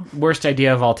true. Worst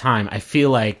Idea of All Time. I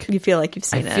feel like... You feel like you've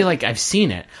seen it. I feel like I've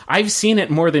seen it. I've seen it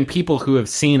more than people who have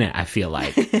seen it, I feel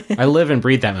like. I live and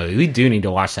breathe that movie. We do need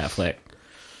to watch that flick.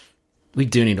 We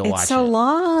do need to watch it. It's so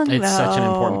long, It's such an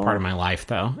though. important part of my life,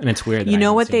 though. And it's weird that You I know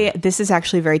haven't what seen it. this is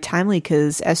actually very timely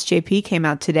because SJP came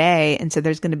out today and said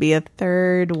there's going to be a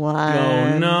third one.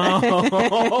 Oh, no.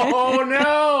 Oh,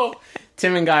 no.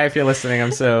 Tim and Guy, if you're listening,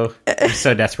 I'm so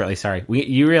desperately sorry.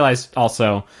 You realize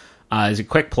also, as a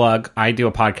quick plug, I do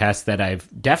a podcast that I've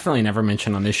definitely never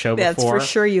mentioned on this show That's before. for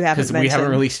sure you haven't because we haven't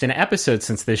mentioned. released an episode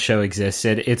since this show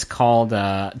existed. It's called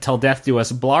Till Death Do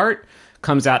Us Blart.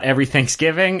 Comes out every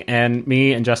Thanksgiving, and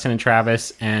me and Justin and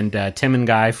Travis and Tim and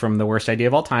Guy from The Worst Idea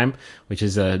of All Time, which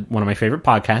is one of my favorite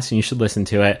podcasts, and you should listen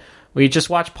to it. We just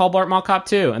watch Paul Blart Mall Cop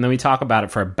 2, and then we talk about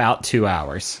it for about 2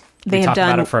 hours. We talk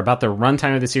about it for about the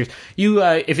runtime of the series. You,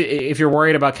 if you're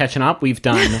worried about catching up, we've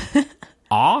done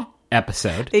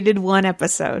episode. They did one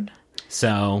episode.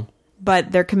 So...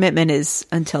 But their commitment is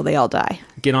until they all die.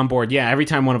 Get on board. Yeah, every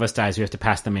time one of us dies, we have to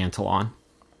pass the mantle on.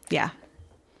 Yeah.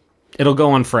 It'll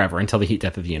go on forever until the heat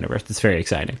death of the universe. It's very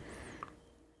exciting.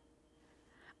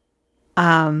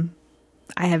 I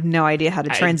have no idea how to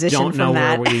transition from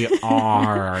that. I don't know where we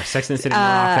are. Sex and the City,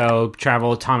 Morocco,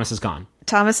 travel. Thomas is gone.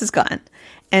 Thomas is gone.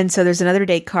 And so there's another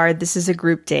date card. This is a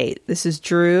group date. This is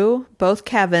Drew, both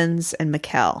Kevins, and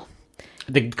Mikkel.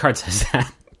 The card says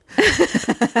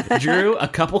that. Drew, a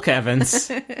couple Kevins.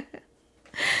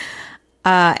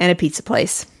 And a pizza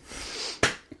place.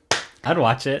 I'd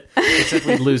watch it. Except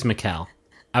we'd lose Mikkel.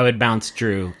 I would bounce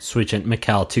Drew, switch it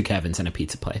Mikkel, 2 Kevins, and a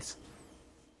pizza place.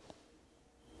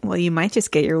 Well, you might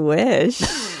just get your wish.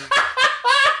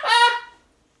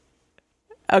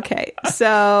 Okay,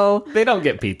 so They don't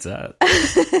get pizza.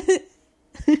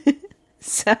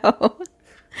 So,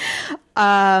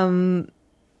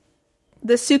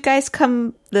 the suitcase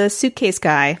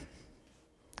guy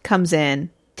comes in,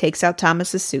 takes out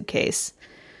Thomas's suitcase,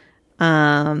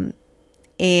 and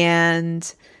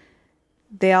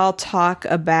they all talk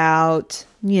about,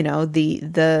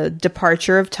 the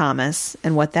departure of Thomas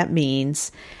and what that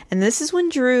means. And this is when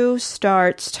Drew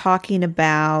starts talking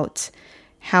about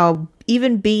how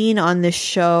even being on this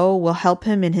show will help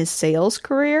him in his sales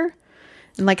career.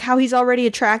 And like how he's already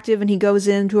attractive and he goes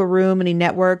into a room and he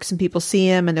networks and people see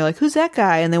him and they're like, who's that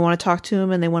guy? And they want to talk to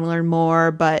him and they want to learn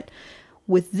more. But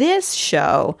with this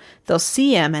show, they'll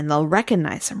see him and they'll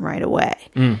recognize him right away.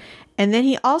 And then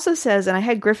he also says, and I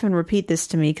had Griffin repeat this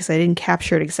to me because I didn't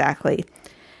capture it exactly,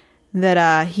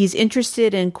 that he's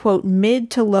interested in, quote,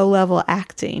 mid to low level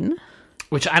acting.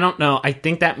 Which I don't know. I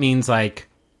think that means like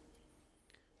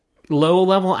low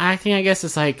level acting, I guess,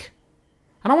 is like,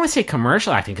 I don't want to say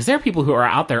commercial acting, because there are people who are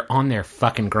out there on their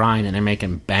fucking grind and they're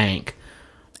making bank.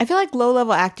 I feel like low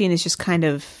level acting is just kind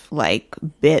of like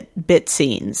bit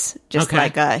scenes. Just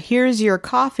Okay. like, here's your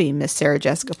coffee, Miss Sarah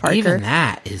Jessica Parker. Even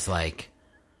that is like,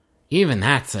 you've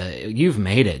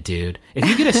made it, dude. If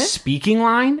you get a speaking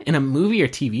line in a movie or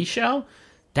TV show,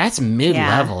 that's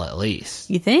mid-level at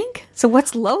least. You think? So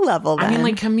what's low level then? I mean,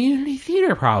 like community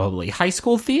theater, probably high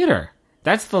school theater.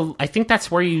 I think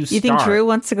that's where you start. You think Drew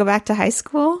wants to go back to high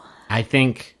school? I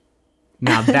think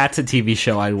now that's a TV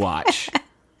show I'd watch.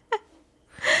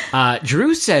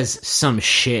 Drew says some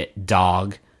shit,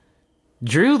 dog.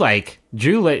 Drew,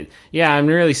 yeah, I'm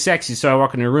really sexy, so I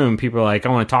walk in a room, people are like, I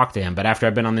want to talk to him, but after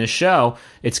I've been on this show,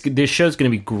 this show's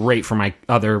going to be great for my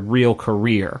other real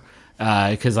career,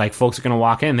 because, like, folks are going to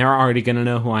walk in, they're already going to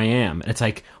know who I am. And it's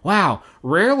like, wow,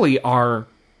 rarely are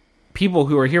people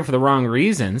who are here for the wrong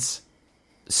reasons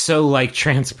so, like,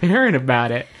 transparent about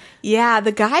it. Yeah,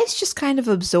 the guys just kind of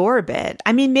absorb it.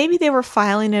 I mean, maybe they were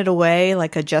filing it away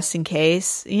like a just in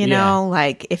case,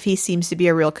 like if he seems to be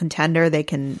a real contender, they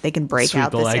can break Sweep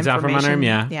out the this legs out from information.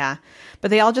 under him, Yeah.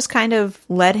 But they all just kind of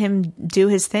let him do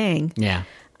his thing. Yeah.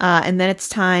 And then it's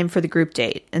time for the group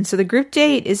date. And so the group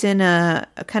date is in a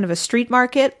kind of a street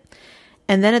market,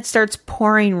 and then it starts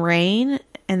pouring rain,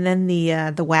 and then the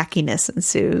wackiness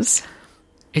ensues.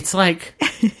 It's like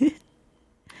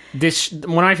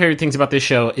one of my favorite things about this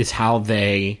show is how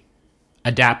they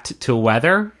adapt to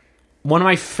weather. One of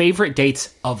my favorite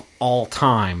dates of all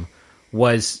time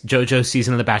was JoJo's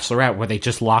season of The Bachelorette, where they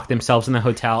just locked themselves in the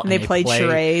hotel and they played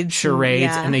charades,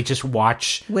 and they just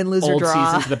watch Win, lose, or old draw.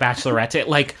 seasons of The Bachelorette.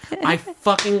 Like, I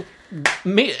fucking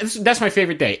that's my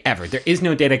favorite date ever. There is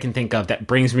no date I can think of that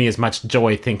brings me as much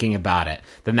joy thinking about it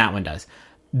than that one does.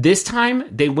 This time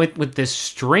they went with this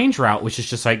strange route, which is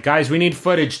just like, guys, we need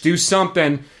footage, do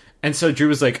something. And so Drew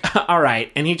was like, all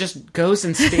right. And he just goes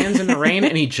and stands in the rain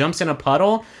and he jumps in a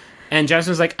puddle. And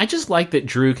Jasmine was like, I just like that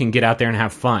Drew can get out there and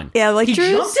have fun. Yeah, like he Drew's-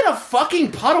 jumped in a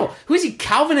fucking puddle. Who is he,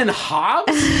 Calvin and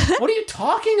Hobbes? What are you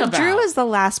talking about? Drew is the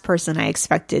last person I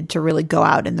expected to really go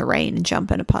out in the rain and jump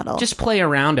in a puddle. Just play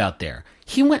around out there.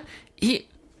 He went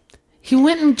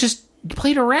and just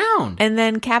played around. And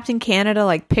then Captain Canada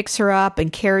like picks her up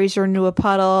and carries her into a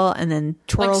puddle and then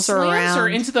twirls her slams around. her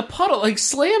into the puddle, like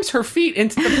slams her feet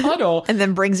into the puddle. And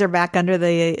then brings her back under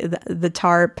the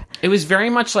tarp. It was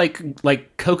very much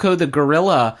like Coco the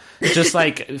gorilla just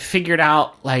like figured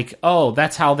out like, oh,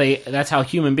 that's how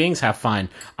human beings have fun.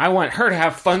 I want her to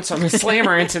have fun, so I'm gonna slam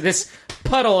her into this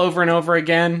puddle over and over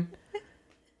again.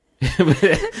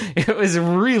 It was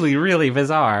really, really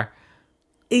bizarre.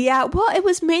 Yeah, well, it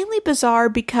was mainly bizarre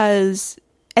because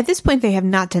at this point they have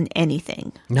not done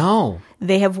anything. No.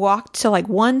 They have walked to like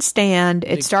one stand.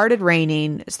 It started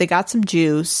raining, so they got some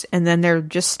juice, and then they're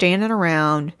just standing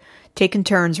around, taking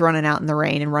turns running out in the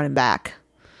rain and running back.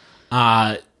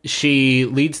 She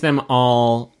leads them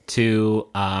all to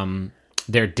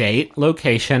their date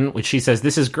location, which she says,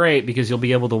 this is great because you'll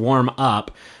be able to warm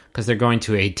up because they're going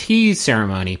to a tea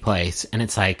ceremony place. And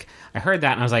it's like, I heard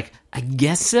that and I was like, I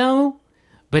guess so.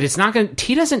 But it's not going to...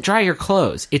 Tea doesn't dry your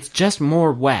clothes. It's just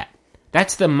more wet.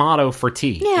 That's the motto for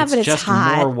tea. Yeah, but it's just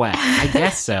hot. more wet. I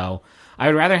guess so. I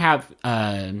would rather have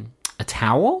a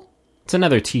towel. It's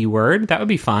another tea word. That would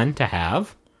be fun to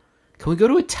have. Can we go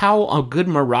to a good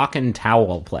Moroccan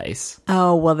towel place?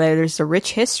 Oh, well, there's a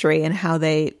rich history in how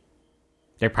they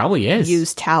There probably is.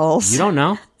 use towels. You don't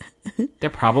know. There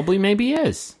probably maybe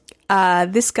is.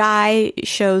 This guy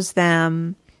shows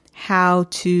them how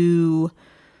to...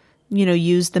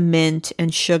 use the mint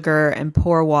and sugar and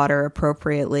pour water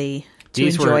appropriately to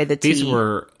enjoy the tea. These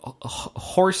were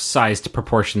horse-sized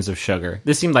proportions of sugar.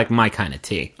 This seemed like my kind of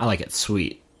tea. I like it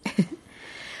sweet.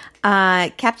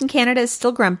 Captain Canada is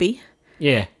still grumpy.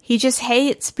 Yeah. He just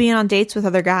hates being on dates with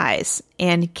other guys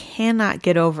and cannot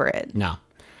get over it. No.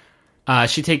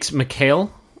 She takes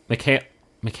Mikhail?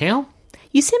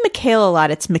 You say Mikhail a lot.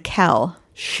 It's Mikkel.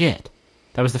 Shit.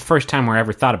 That was the first time I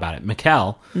ever thought about it.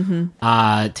 Mikkel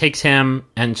takes him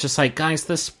and it's just like, guys,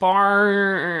 the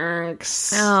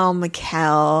sparks. Oh,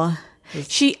 Mikkel.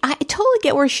 I totally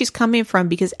get where she's coming from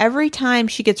because every time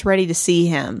she gets ready to see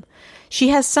him, she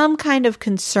has some kind of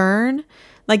concern.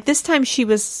 Like this time she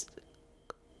was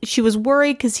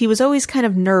worried because he was always kind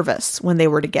of nervous when they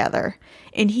were together.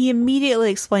 And he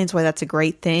immediately explains why that's a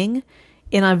great thing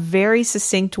in a very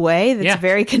succinct way that's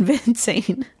very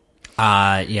convincing.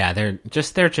 They're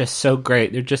just so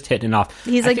great. They're just hitting it off.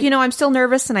 He's like, I'm still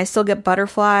nervous and I still get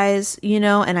butterflies,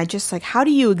 and I just like, how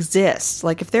do you exist?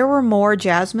 Like, if there were more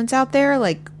Jasmines out there,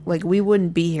 like we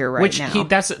wouldn't be here right now.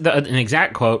 That's an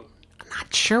exact quote. I'm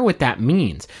not sure what that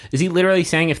means. Is he literally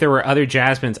saying if there were other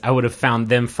Jasmines, I would have found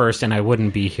them first and I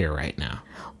wouldn't be here right now?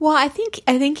 Well, I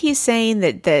think he's saying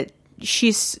that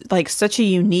she's like such a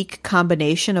unique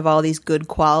combination of all these good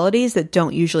qualities that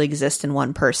don't usually exist in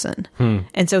one person.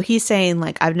 And so he's saying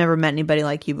like, I've never met anybody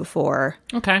like you before.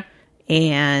 Okay.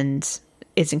 And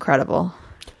it's incredible.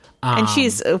 And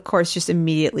she's of course just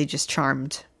immediately just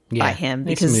charmed by him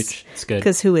because it's good.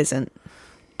 Because who isn't?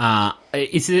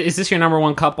 Is this your number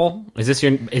one couple? Is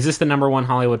this the number one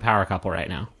Hollywood power couple right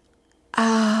now?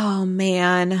 Oh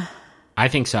man. I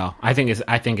think so. I think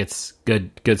it's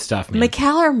good stuff, man.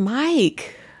 Mikkel or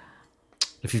Mike?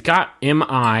 If you've got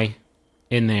M.I.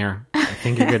 in there, I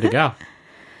think you're good to go.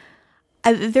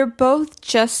 They're both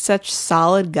just such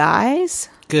solid guys.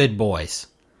 Good boys.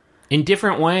 In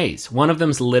different ways. One of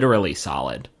them's literally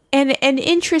solid. And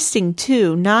interesting,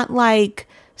 too. Not like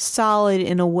solid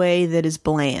in a way that is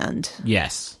bland.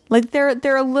 Yes. Like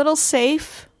they're a little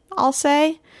safe, I'll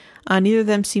say. Neither of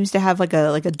them seems to have like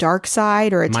a dark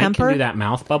side or a Mike temper. can do that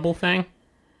mouth bubble thing.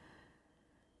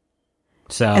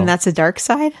 So, and that's a dark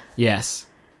side? Yes.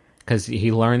 Because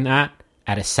he learned that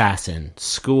at Assassin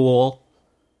School.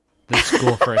 The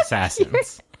school for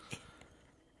assassins.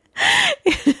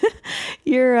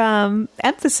 Your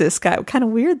emphasis got kind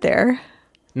of weird there.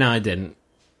 No, I didn't.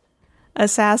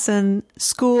 Assassin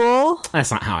School?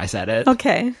 That's not how I said it.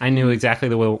 Okay. I knew exactly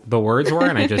the words were,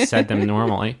 and I just said them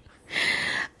normally.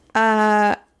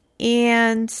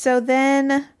 And so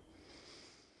then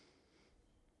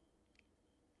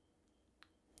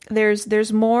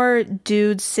there's more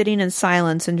dudes sitting in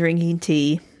silence and drinking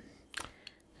tea.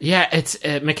 Yeah, it's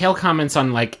Mikhail comments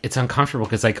on like it's uncomfortable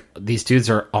because like these dudes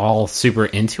are all super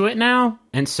into it now,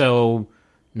 and so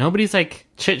nobody's like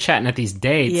chit chatting at these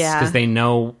dates because they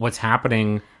know what's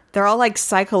happening. They're all like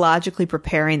psychologically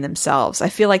preparing themselves. I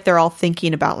feel like they're all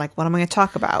thinking about like, what am I going to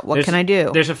talk about? What can I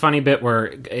do? There's a funny bit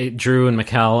where Drew and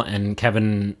Mikhail and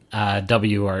Kevin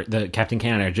W. or the Captain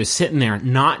Canada are just sitting there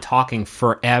not talking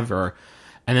forever.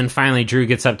 And then finally Drew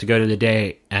gets up to go to the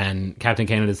date and Captain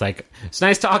Canada's like, it's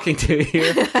nice talking to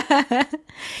you.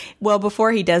 Well,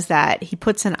 before he does that, he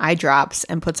puts in eye drops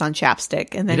and puts on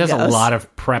chapstick. And then he does a lot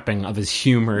of prepping of his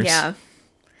humors. Yeah.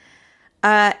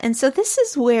 And so this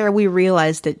is where we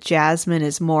realize that Jasmine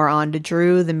is more on to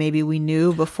Drew than maybe we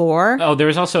knew before. Oh, there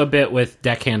was also a bit with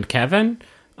Deckhand Kevin,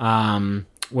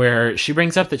 where she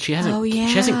brings up that she hasn't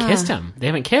kissed him. They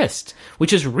haven't kissed,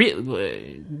 which is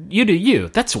you do you.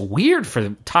 That's weird for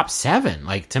the top 7,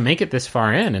 like to make it this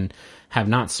far in and have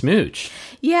not smooched.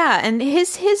 Yeah, and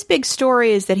his big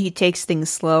story is that he takes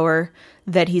things slower,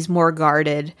 that he's more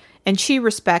guarded. And she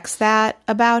respects that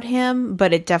about him,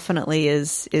 but it definitely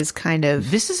is kind of...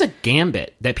 This is a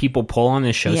gambit that people pull on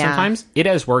this show sometimes. It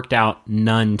has worked out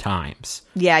none times.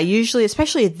 Yeah, usually,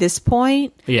 especially at this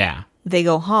point, they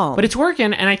go home. But it's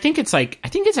working, and I think it's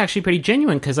actually pretty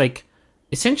genuine, because, like,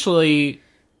 essentially,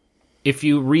 if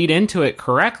you read into it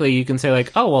correctly, you can say,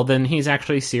 like, oh, well, then he's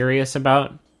actually serious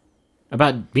about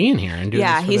being here and doing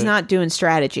this he's not doing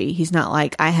strategy. He's not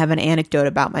like, I have an anecdote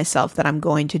about myself that I'm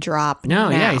going to drop now.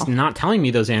 He's not telling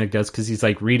me those anecdotes because he's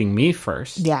like reading me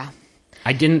first. Yeah.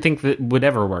 I didn't think that would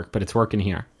ever work, but it's working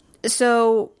here.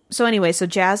 So anyway,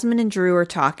 Jasmine and Drew are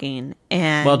talking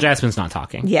and... Well, Jasmine's not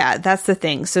talking. Yeah, that's the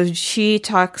thing. So she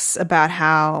talks about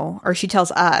she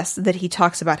tells us that he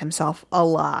talks about himself a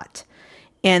lot.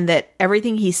 And that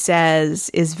everything he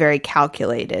says is very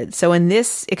calculated. So in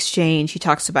this exchange, he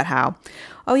talks about how,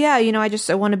 oh yeah,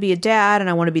 I want to be a dad and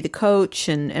I want to be the coach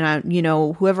and I,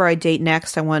 whoever I date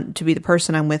next, I want to be the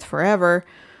person I'm with forever.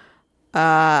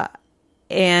 And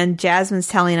Jasmine's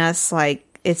telling us like,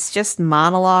 it's just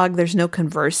monologue. There's no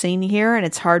conversing here and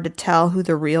it's hard to tell who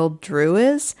the real Drew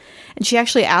is. And she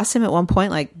actually asked him at one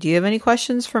point, like, do you have any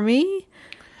questions for me?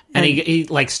 And he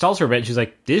like stalls her a bit. And she's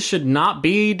like, this should not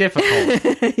be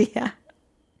difficult. Yeah.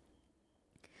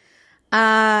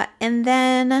 And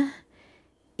then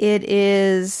it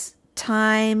is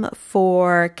time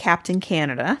for Captain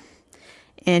Canada.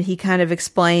 And he kind of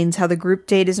explains how the group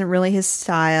date isn't really his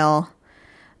style.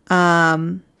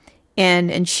 And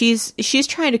she's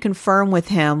trying to confirm with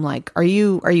him, like, are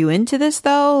you into this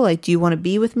though? Like, do you want to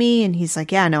be with me? And he's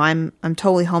like, yeah, no, I'm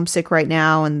totally homesick right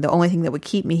now, and the only thing that would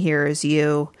keep me here is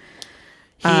you.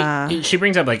 She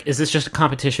brings up, like, is this just a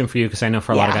competition for you? Because I know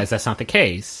for a lot of Yeah. guys that's not the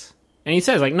case. And he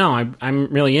says, like, no, I'm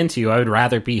really into you. I would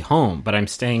rather be home, but I'm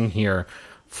staying here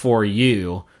for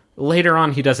you. Later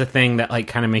on, he does a thing that, like,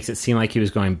 kind of makes it seem like he was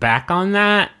going back on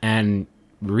that, and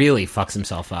really fucks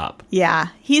himself up. Yeah,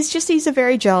 he's a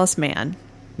very jealous man.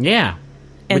 Yeah.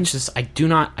 And- Which is, I do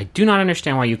not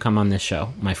understand why you come on this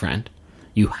show, my friend.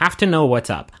 You have to know what's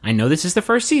up. I know this is the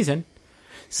first season.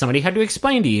 Somebody had to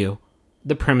explain to you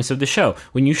the premise of the show.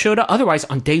 When you showed up, otherwise,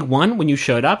 on day one, when you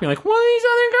showed up, you're like, what are these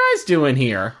other guys doing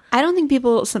here? I don't think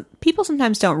people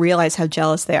sometimes don't realize how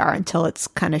jealous they are until it's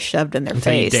kind of shoved in their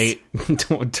Until you face. date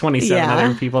 27 Yeah.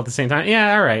 other people at the same time.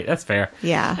 Yeah, all right, that's fair.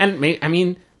 Yeah. And I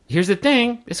mean, here's the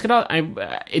thing.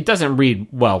 It doesn't read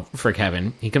well for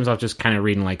Kevin. He comes off just kind of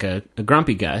reading like a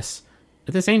grumpy Gus.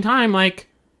 At the same time, like,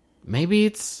 maybe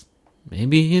it's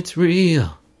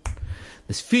real.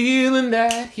 This feeling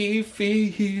that he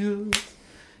feels.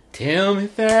 Tell me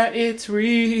that it's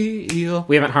real.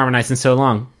 We haven't harmonized in so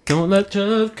long. Don't let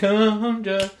love come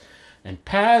just and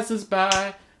pass us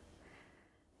by.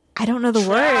 I don't know the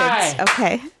Try. words.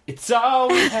 Okay. It's all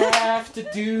we have to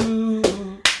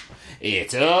do.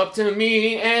 It's up to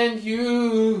me and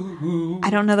you I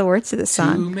don't know the words to this to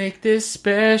song. make this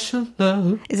special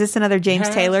love. Is this another James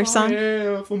Taylor song?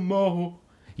 Forevermore.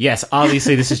 Yes,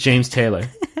 obviously this is James Taylor.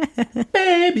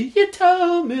 Baby, you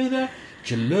told me that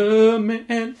you love me,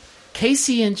 and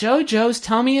Casey and JoJo's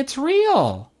tell me it's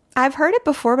real. I've heard it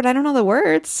before, but I don't know the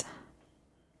words.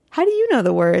 How do you know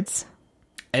the words?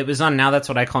 It was on Now That's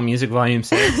What I Call Music Volume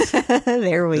 6.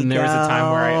 There we go. And there was a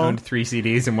time where I owned 3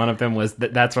 CDs, and one of them was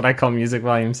That's What I Call Music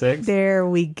Volume 6. There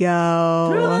we Through the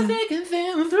go. thick and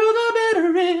thin, through the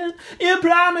bitter end, you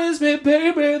promised me,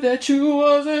 baby, that you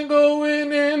wasn't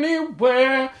going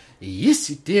anywhere. Yes,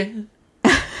 you did.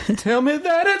 Tell me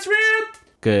that it's real.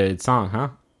 Good song, huh?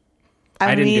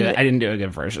 I didn't do a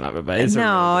good version of it, but it's no,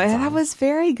 a really good song. that was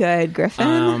very good,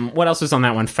 Griffin. What else was on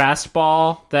that one?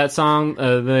 Fastball, that song.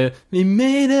 They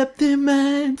made up their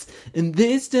minds and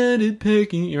they started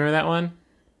picking. You remember that one?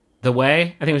 The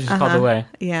Way? I think it was just called The Way.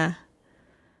 Yeah.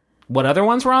 What other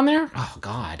ones were on there? Oh,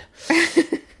 God.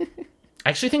 I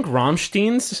actually think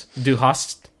Rammstein's Du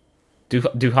Hast.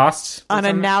 On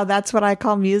a Now That's What I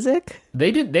Call Music.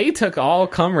 They took all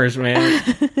comers, man.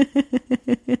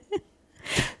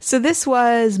 So this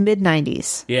was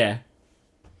mid-90s. Yeah.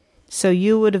 So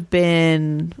you would have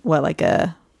been, what, like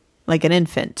an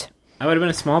infant. I would have been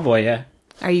a small boy, yeah.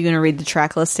 Are you going to read the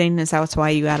track listing? Is that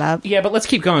why you got up? Yeah, but let's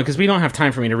keep going because we don't have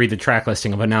time for me to read the track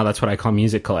listing, but Now That's What I Call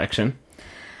Music collection.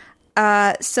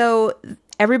 So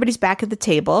everybody's back at the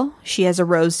table. She has a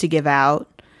rose to give out.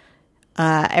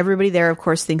 Everybody there, of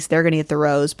course, thinks they're going to get the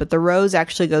rose, but the rose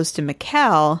actually goes to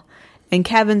Mikkel, and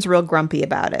Kevin's real grumpy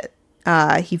about it.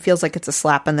 He feels like it's a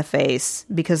slap in the face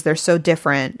because they're so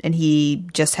different, and he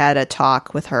just had a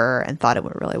talk with her and thought it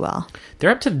went really well. They're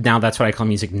up to Now That's What I Call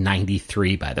Music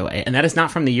 93, by the way. And that is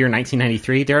not from the year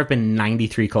 1993. There have been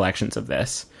 93 collections of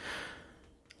this.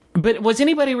 But was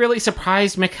anybody really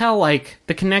surprised? Mikkel, like,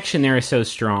 the connection there is so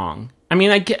strong. I mean,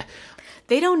 I get...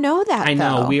 They don't know that, I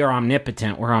know, though. we are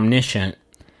omnipotent, we're omniscient.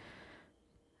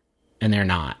 And they're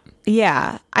not.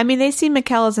 Yeah. I mean, they see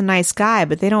Mikkel as a nice guy,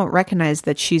 but they don't recognize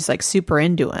that she's, like, super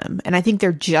into him. And I think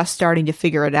they're just starting to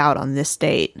figure it out on this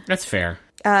date. That's fair.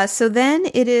 So then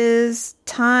it is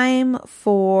time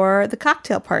for the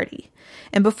cocktail party.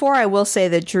 And before, I will say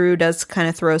that Drew does kind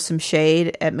of throw some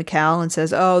shade at Mikkel and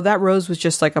says, oh, that rose was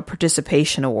just like a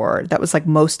participation award. That was like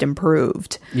most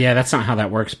improved. Yeah, that's not how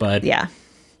that works, bud. Yeah.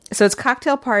 So it's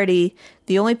cocktail party.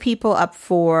 The only people up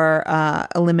for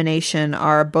elimination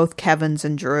are both Kevin's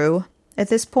and Drew at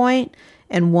this point,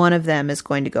 and one of them is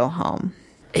going to go home.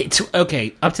 It's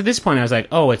okay. Up to this point, I was like,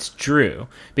 "Oh, it's Drew,"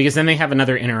 because then they have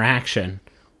another interaction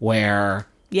where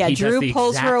Yeah, he Drew does the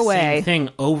pulls her exact away. same thing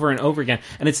over and over again,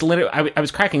 and it's literally. I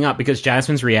was cracking up because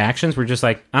Jasmine's reactions were just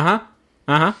like,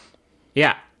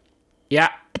 yeah."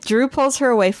 Drew pulls her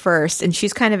away first, and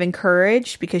she's kind of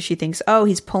encouraged because she thinks, oh,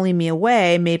 he's pulling me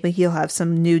away. Maybe he'll have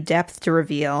some new depth to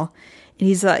reveal. And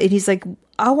he's like,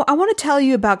 I want to tell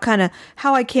you about kind of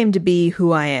how I came to be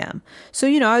who I am. So,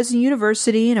 I was in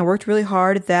university and I worked really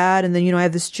hard at that. And then, I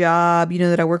have this job,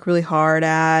 that I work really hard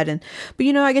at. But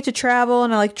I get to travel,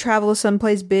 and I like to travel to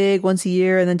someplace big once a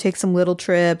year and then take some little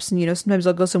trips. And, sometimes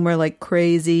I'll go somewhere like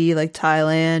crazy, like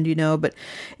Thailand, but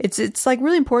it's like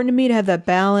really important to me to have that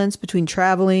balance between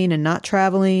traveling and not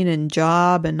traveling, and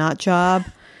job and not job.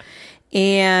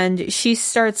 And she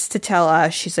starts to tell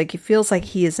us, she's like, it feels like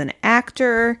he is an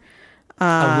actor.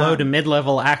 A low to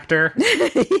mid-level actor.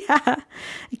 Yeah.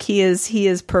 He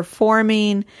is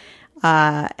performing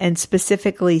and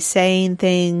specifically saying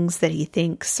things that he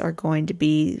thinks are going to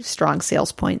be strong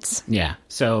sales points. Yeah.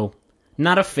 So,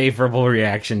 not a favorable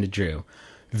reaction to Drew.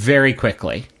 Very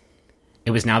quickly.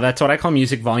 It was Now That's What I Call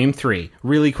Music, Volume 3.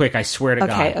 Really quick, I swear to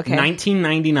God. Okay.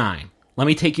 1999. Let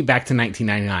me take you back to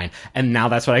 1999. And Now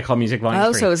That's What I Call Music, Volume 3.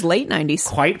 Oh, so it was late 90s.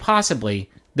 Quite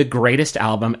possibly the greatest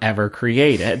album ever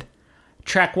created.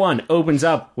 Track 1 opens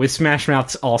up with Smash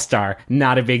Mouth's All-Star.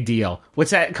 Not a big deal. What's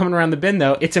that coming around the bend,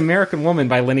 though? It's American Woman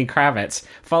by Lenny Kravitz,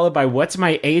 followed by What's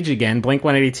My Age Again,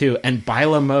 Blink-182, and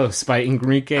Baila Mos by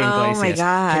Enrique Iglesias. Oh my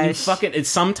gosh. Can you fucking... It's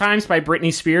Sometimes by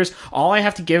Britney Spears. All I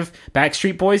have to give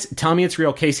Backstreet Boys, Tell Me It's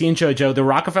Real, Casey and JoJo, The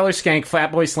Rockefeller Skank,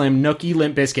 Flatboy Slim, Nookie,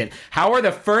 Limp Bizkit. How are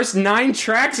the first 9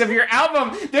 tracks of your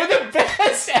album? They're the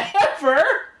best ever!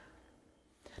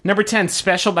 Number 10,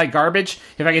 Special by Garbage.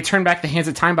 If I Could Turn Back the Hands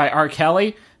of Time by R.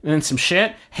 Kelly. And then some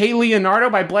shit. Hey Leonardo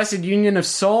by Blessed Union of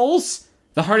Souls.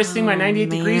 The Hardest Thing by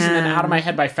 98 Degrees. And then Out of My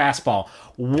Head by Fastball.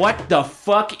 What the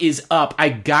fuck is up? I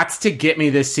got to get me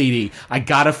this CD. I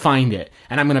gotta find it.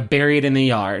 And I'm gonna bury it in the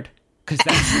yard. Because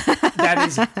that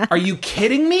is... Are you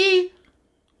kidding me?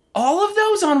 All of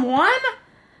those on one?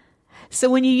 So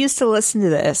when you used to listen to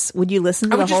this, would you listen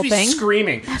to the whole thing? I would just be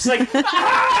screaming. It's like...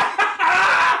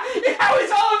 How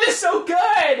is all of this so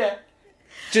good?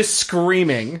 Just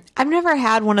screaming. I've never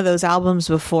had one of those albums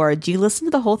before. Do you listen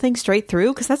to the whole thing straight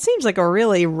through? Because that seems like a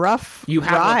really rough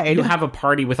ride. You have a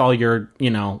party with all your,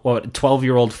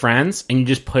 12-year-old friends, and you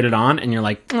just put it on, and you're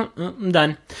like, I'm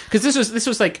done. Because this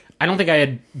was like, I don't think I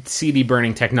had CD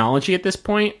burning technology at this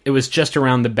point. It was just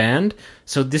around the bend.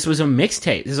 So this was a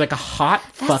mixtape. This is like a hot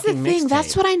fucking mixtape. That's the thing.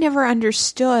 That's what I never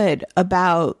understood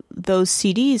about those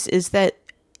CDs, is that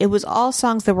it was all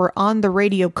songs that were on the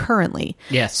radio currently.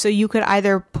 Yes. So you could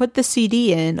either put the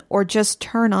CD in or just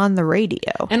turn on the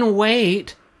radio. And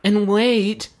wait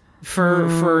for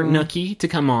Nookie to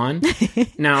come on.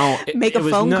 Now, Make a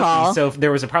was phone Nookie, call. So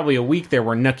there was probably a week there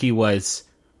where Nookie was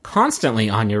constantly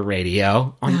on your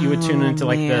radio. You would tune into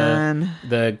like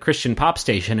the Christian pop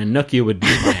station, and Nookie would be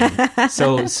playing.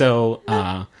 so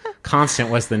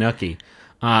constant was the Nookie.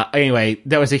 Anyway,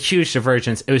 that was a huge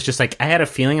divergence. It was just like, I had a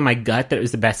feeling in my gut that it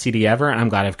was the best CD ever, and I'm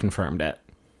glad I've confirmed it.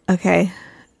 Okay.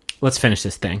 Let's finish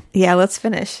this thing. Yeah, let's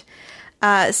finish.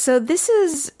 So this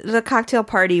is the cocktail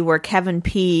party where Kevin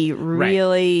P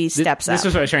really steps up. This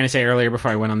was what I was trying to say earlier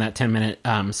before I went on that 10-minute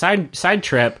side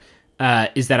trip,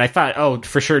 is that I thought,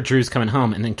 for sure Drew's coming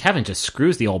home, and then Kevin just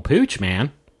screws the old pooch,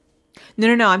 man.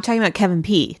 No, I'm talking about Kevin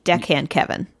P, Deckhand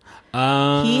Kevin.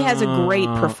 He has a great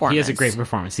performance. He has a great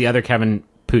performance. The other Kevin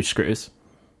pooch screws.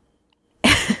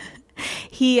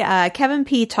 Kevin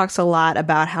P talks a lot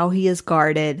about how he is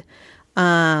guarded,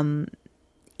 and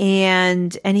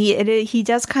he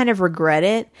does kind of regret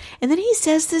it. And then he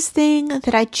says this thing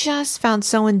that I just found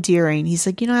so endearing. He's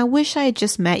like, I wish I had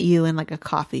just met you in like a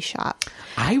coffee shop.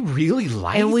 I really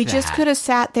like and we that. just could have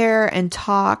sat there and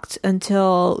talked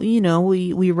until,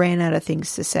 we ran out of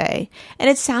things to say. And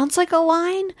it sounds like a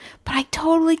line, but I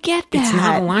totally get that. It's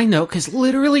not a line, though, because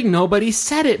literally nobody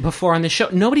said it before on the show.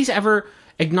 Nobody's ever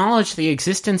acknowledged the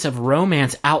existence of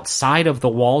romance outside of the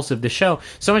walls of the show.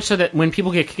 So much so that when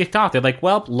people get kicked off, they're like,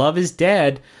 well, love is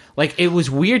dead. Like, it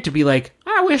was weird to be like,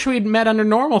 I wish we'd met under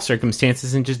normal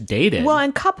circumstances and just dated. Well,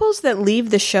 and couples that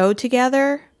leave the show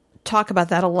together talk about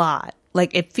that a lot.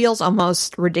 Like, it feels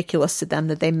almost ridiculous to them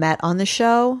that they met on the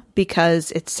show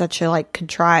because it's such a, like,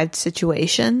 contrived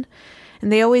situation.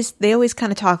 And they always kind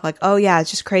of talk like, oh, yeah, it's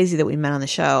just crazy that we met on the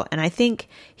show. And I think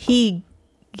he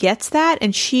gets that,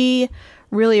 and she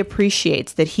really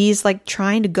appreciates that he's, like,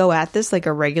 trying to go at this like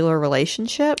a regular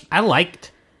relationship. I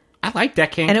liked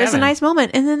Deckhand and it was a nice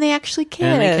moment. And then they actually kissed.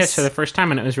 And they kissed for the first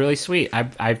time, and it was really sweet.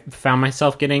 I found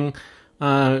myself getting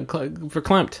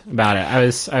verklempt about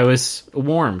it. I was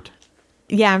warmed.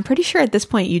 Yeah, I'm pretty sure at this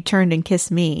point you turned and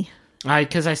kissed me.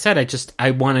 Because I said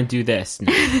I want to do this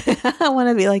now. I want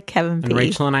to be like Kevin P. And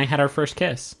Rachel and I had our first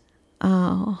kiss.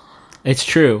 Oh. It's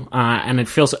true. And it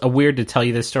feels weird to tell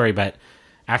you this story, but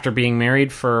after being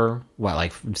married for,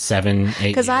 7, 8 years.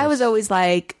 Because I was always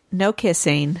like, no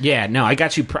kissing. Yeah, no, I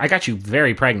got you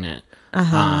very pregnant.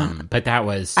 But that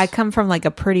was I come from like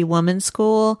a pretty woman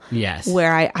school. Yes.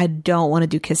 Where I don't want to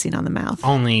do kissing on the mouth.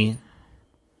 only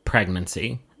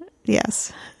pregnancy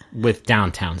Yes. with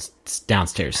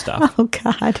downstairs stuff. Oh,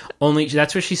 God. Only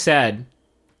that's what she said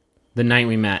the night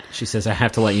we met. She says, I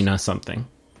have to let you know something.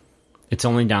 It's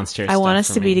only downstairs I stuff want us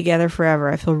for to me. be together forever.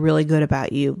 I feel really good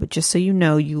about you. But just so you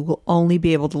know, you will only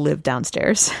be able to live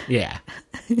downstairs Yeah.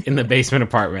 In the basement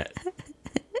apartment.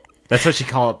 That's what she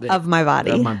called it. of my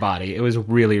body. Of my body. It was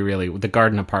really, really the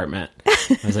garden apartment.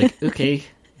 I was like, okay.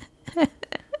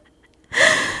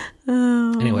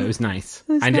 Anyway, it was nice.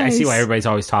 was I see why nice. everybody's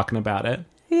always talking about it.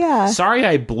 Yeah. Sorry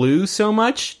I blew so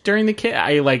much during the kid.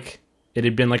 It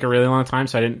had been like a really long time,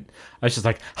 so I was just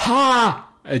like, ha!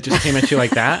 It just came at you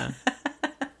like that.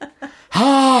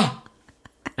 Ha!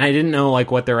 And I didn't know like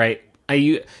what the right...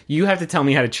 You have to tell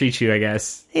me how to treat you, I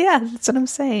guess. Yeah, that's what I'm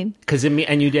saying. Because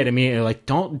and you did immediately like,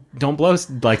 don't blow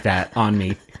like that on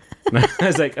me. I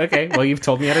was like, okay, well, you've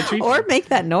told me how to treat you. Or make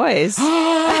that noise.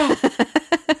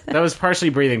 That was partially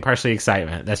breathing, partially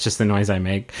excitement. That's just the noise I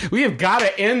make. We have got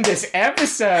to end this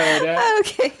episode.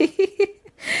 Okay.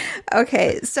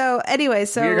 Okay. So anyway,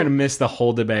 We're going to miss the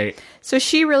whole debate. So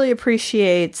she really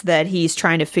appreciates that he's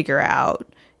trying to figure out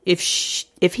if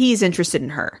he's interested in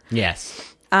her. Yes.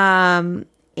 And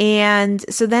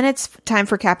so then it's time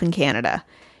for Captain Canada.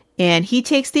 And he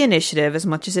takes the initiative, as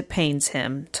much as it pains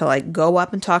him, to like go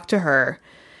up and talk to her.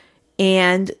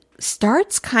 And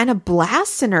starts kind of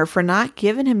blasting her for not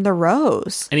giving him the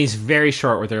rose. And he's very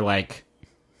short where they're like,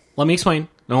 let me explain.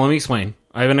 No, let me explain.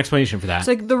 I have an explanation for that. It's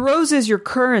like the rose is your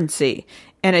currency.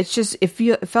 And it's just, it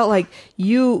felt like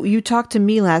you talked to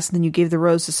me last and then you gave the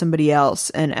rose to somebody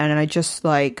else. And I just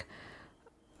like,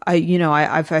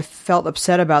 I felt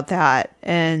upset about that.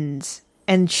 And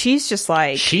she's just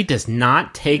like, she does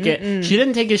not take it. She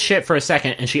didn't take his shit for a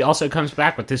second. And she also comes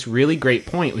back with this really great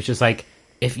point, which is like,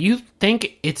 if you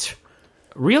think it's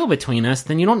real between us,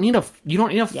 then you don't need a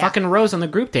fucking rose on the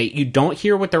group date. You don't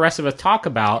hear what the rest of us talk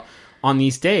about on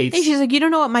these dates. and she's like, you don't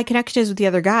know what my connection is with the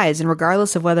other guys. And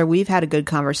regardless of whether we've had a good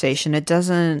conversation, it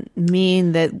doesn't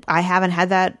mean that I haven't had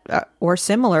that or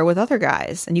similar with other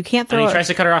guys. And you can't throw And he it. tries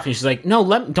to cut her off, and she's like,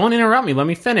 no, don't interrupt me. Let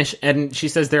me finish. And she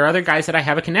says, there are other guys that I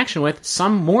have a connection with,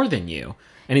 some more than you.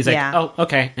 And he's like, Yeah. oh,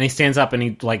 okay. And he stands up and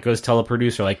he like goes tell the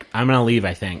producer, like, I'm going to leave,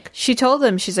 I think. She told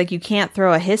him, she's like, you can't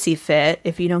throw a hissy fit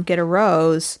if you don't get a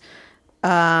rose.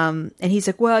 And he's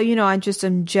like, well, I'm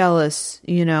jealous,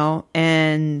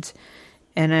 and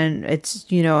then it's,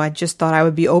 I just thought I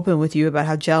would be open with you about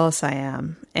how jealous I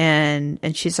am. And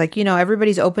she's like,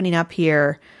 everybody's opening up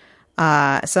here,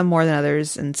 some more than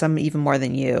others and some even more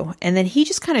than you. And then he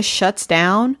just kind of shuts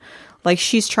down, like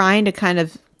she's trying to kind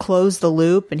of close the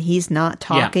loop and he's not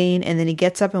talking. And then he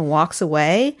gets up and walks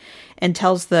away and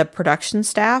tells the production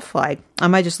staff, like, I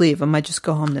might just leave. I might just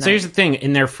go home tonight. So here's the thing.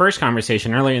 In their first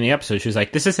conversation earlier in the episode, she was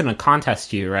like, this isn't a contest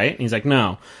to you, right? And he's like,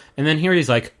 no. And then here he's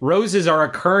like, roses are a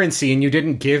currency and you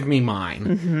didn't give me mine.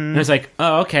 And I was like,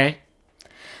 oh, okay.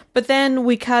 But then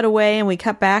we cut away and we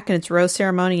cut back and it's rose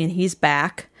ceremony and he's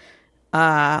back.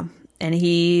 And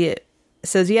he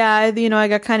says, yeah, I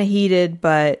got kind of heated,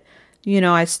 but,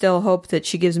 I still hope that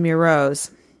she gives me a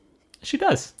rose. She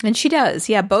does. And she does.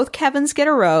 Yeah, both Kevins get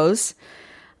a rose.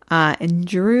 And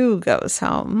Drew goes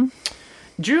home.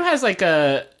 Drew has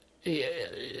a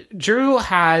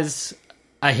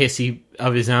hissy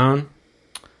of his own.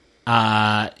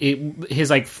 His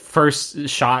like first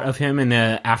shot of him in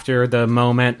the after the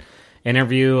moment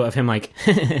interview of him like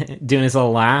doing his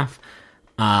little laugh.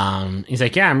 He's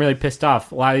like, yeah, I'm really pissed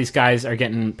off. A lot of these guys are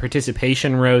getting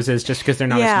participation roses just because they're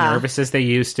not as nervous as they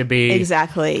used to be.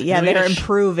 Exactly. Yeah, And then we they're get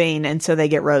improving, and so they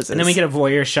get roses. And then we get a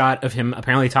voyeur shot of him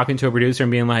apparently talking to a producer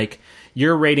and being like,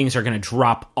 your ratings are going to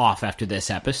drop off after this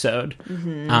episode.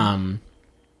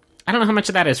 I don't know how much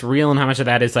of that is real and how much of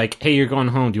that is like, hey, you're going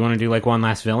home. Do you want to do like one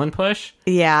last villain push?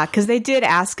 Yeah, because they did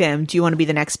ask him, do you want to be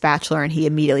the next Bachelor? And he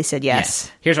immediately said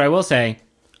yes. Here's what I will say.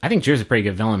 I think Drew's a pretty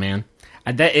good villain, man.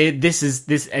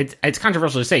 It's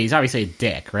controversial to say. He's obviously a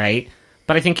dick, right?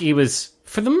 But I think he was,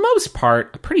 for the most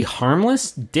part, a pretty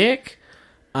harmless dick.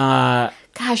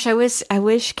 Gosh, I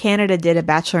wish Canada did a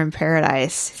Bachelor in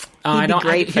Paradise. He'd be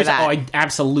great for that. I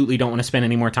absolutely don't want to spend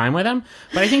any more time with him.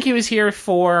 But I think he was here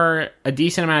for a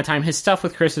decent amount of time. His stuff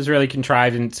with Chris was really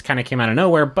contrived and kind of came out of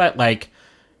nowhere. But like,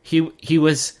 he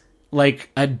was like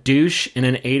a douche in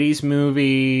an 80s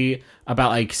movie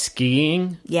about like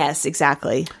skiing. Yes,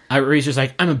 exactly. Where he's just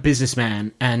like, I'm a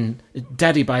businessman and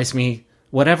daddy buys me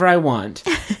whatever I want.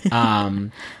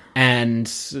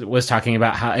 And was talking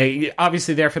about how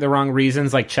obviously there for the wrong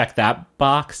reasons, like check that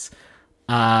box.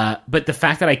 But the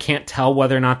fact that I can't tell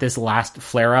whether or not this last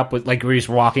flare up was like where he's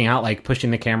walking out, like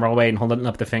pushing the camera away and holding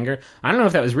up the finger. I don't know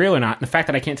if that was real or not. And the fact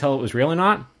that I can't tell it was real or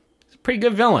not, it's a pretty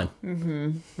good villain.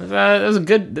 Mm-hmm. That was a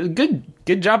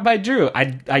good job by Drew.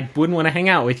 I wouldn't want to hang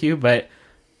out with you, but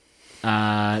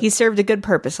he served a good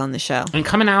purpose on the show. And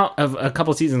coming out of a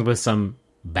couple seasons with some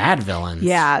bad villains.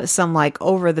 Yeah, some like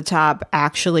over the top,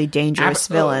 actually dangerous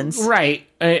villains. Right.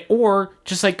 Or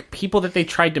just like people that they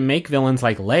tried to make villains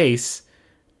like Lace.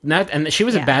 And she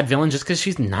was a bad villain just because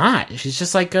she's not. She's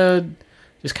just like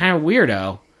just kind of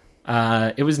weirdo.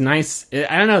 It was nice.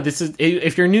 I don't know. This is,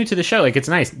 if you're new to the show, like, it's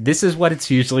nice. This is what it's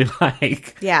usually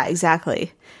like. Yeah,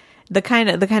 exactly. The kind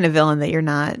of villain that you're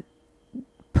not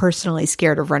personally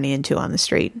scared of running into on the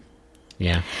street.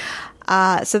 Yeah.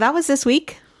 So that was this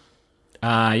week.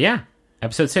 Yeah.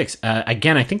 Episode 6.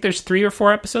 Again, I think there's 3 or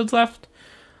 4 episodes left.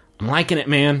 I'm liking it,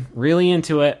 man. Really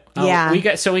into it. Yeah. We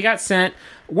got sent.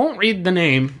 Won't read the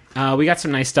name. We got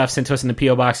some nice stuff sent to us in the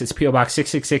P.O. Box. It's P.O. Box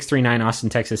 66639, Austin,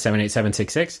 Texas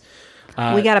 78766.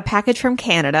 We got a package from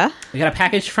Canada. We got a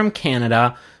package from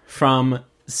Canada from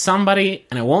somebody,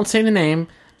 and I won't say the name,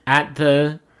 at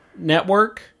the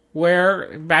network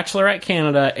where Bachelorette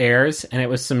Canada airs, and it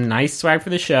was some nice swag for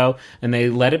the show, and they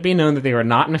let it be known that they were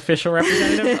not an official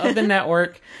representative of the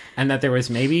network, and that there was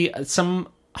maybe some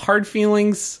hard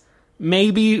feelings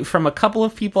maybe from a couple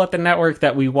of people at the network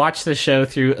that we watched the show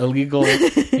through illegal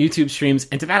YouTube streams.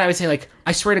 And to that I would say, like,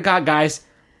 I swear to God, guys,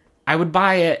 I would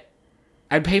buy it.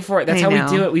 I'd pay for it. That's how we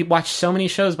do it. We watch so many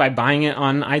shows by buying it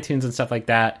on iTunes and stuff like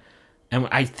that. And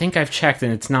I think I've checked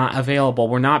and it's not available.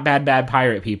 We're not bad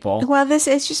pirate people. Well, it's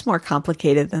just more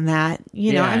complicated than that.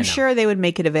 You know, Yeah, I I'm know. sure they would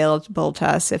make it available to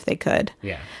us if they could.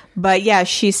 Yeah. But yeah,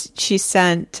 she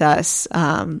sent us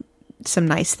some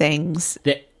nice things.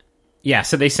 Yeah,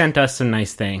 so they sent us some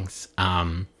nice things.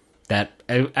 That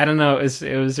I don't know,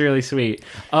 it was really sweet.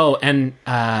 Oh, and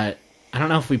I don't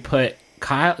know if we put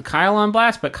Kyle on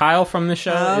blast, but Kyle from the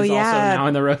show is also now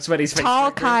in the Rose Buddies Facebook Tall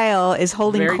group. Kyle is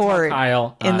holding Very tall court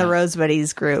Kyle, in the Rose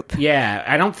Buddies group. Yeah,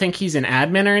 I don't think he's an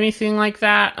admin or anything like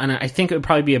that, and I think it would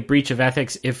probably be a breach of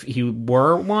ethics if he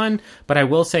were one, but I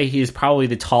will say he is probably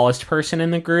the tallest person in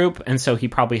the group, and so he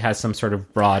probably has some sort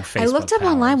of broad Facebook I looked up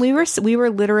powers. online. We were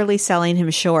literally selling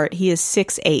him short. He is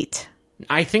 6'8".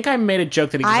 I think I made a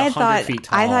joke that he was 100 feet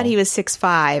tall. I thought he was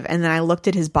 6'5", and then I looked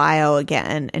at his bio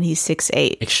again, and he's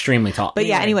 6'8". Extremely tall. But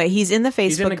yeah, anyway, he's in the Facebook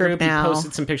he's in the group now. He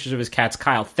posted some pictures of his cats.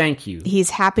 Kyle, thank you.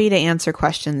 He's happy to answer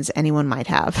questions anyone might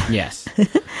have. Yes.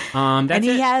 That's and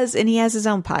he it. has his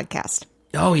own podcast.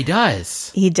 Oh, he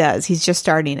does. He does. He's just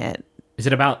starting it. Is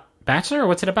it about Bachelor or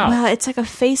what's it about? Well, it's like a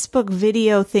Facebook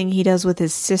video thing he does with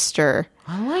his sister.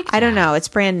 I like that. I don't know. It's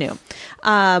brand new.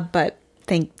 But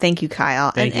thank you,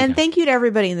 Kyle. Thank you, and Kyle. thank you to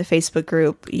everybody in the Facebook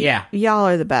group. Yeah. Y'all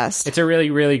are the best. It's a really,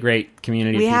 really great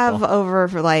community We of people. have over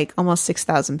for like almost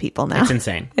 6,000 people now. It's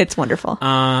insane. It's wonderful.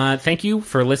 Thank you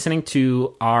for listening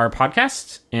to our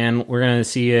podcast, and we're going to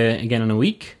see you again in a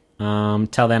week.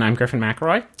 Till then, I'm Griffin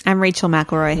McElroy. I'm Rachel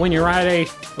McElroy. When you're ready,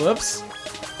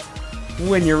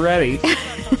 when you're ready.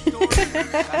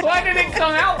 Why did it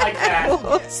come out like that?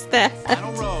 What's that?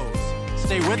 Final Rose.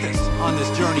 Stay with us on this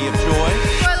journey of joy.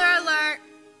 Spoiler alert.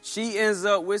 She ends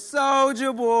up with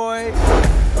Soulja Boy.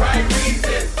 Right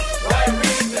reasons, can't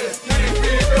see it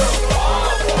through.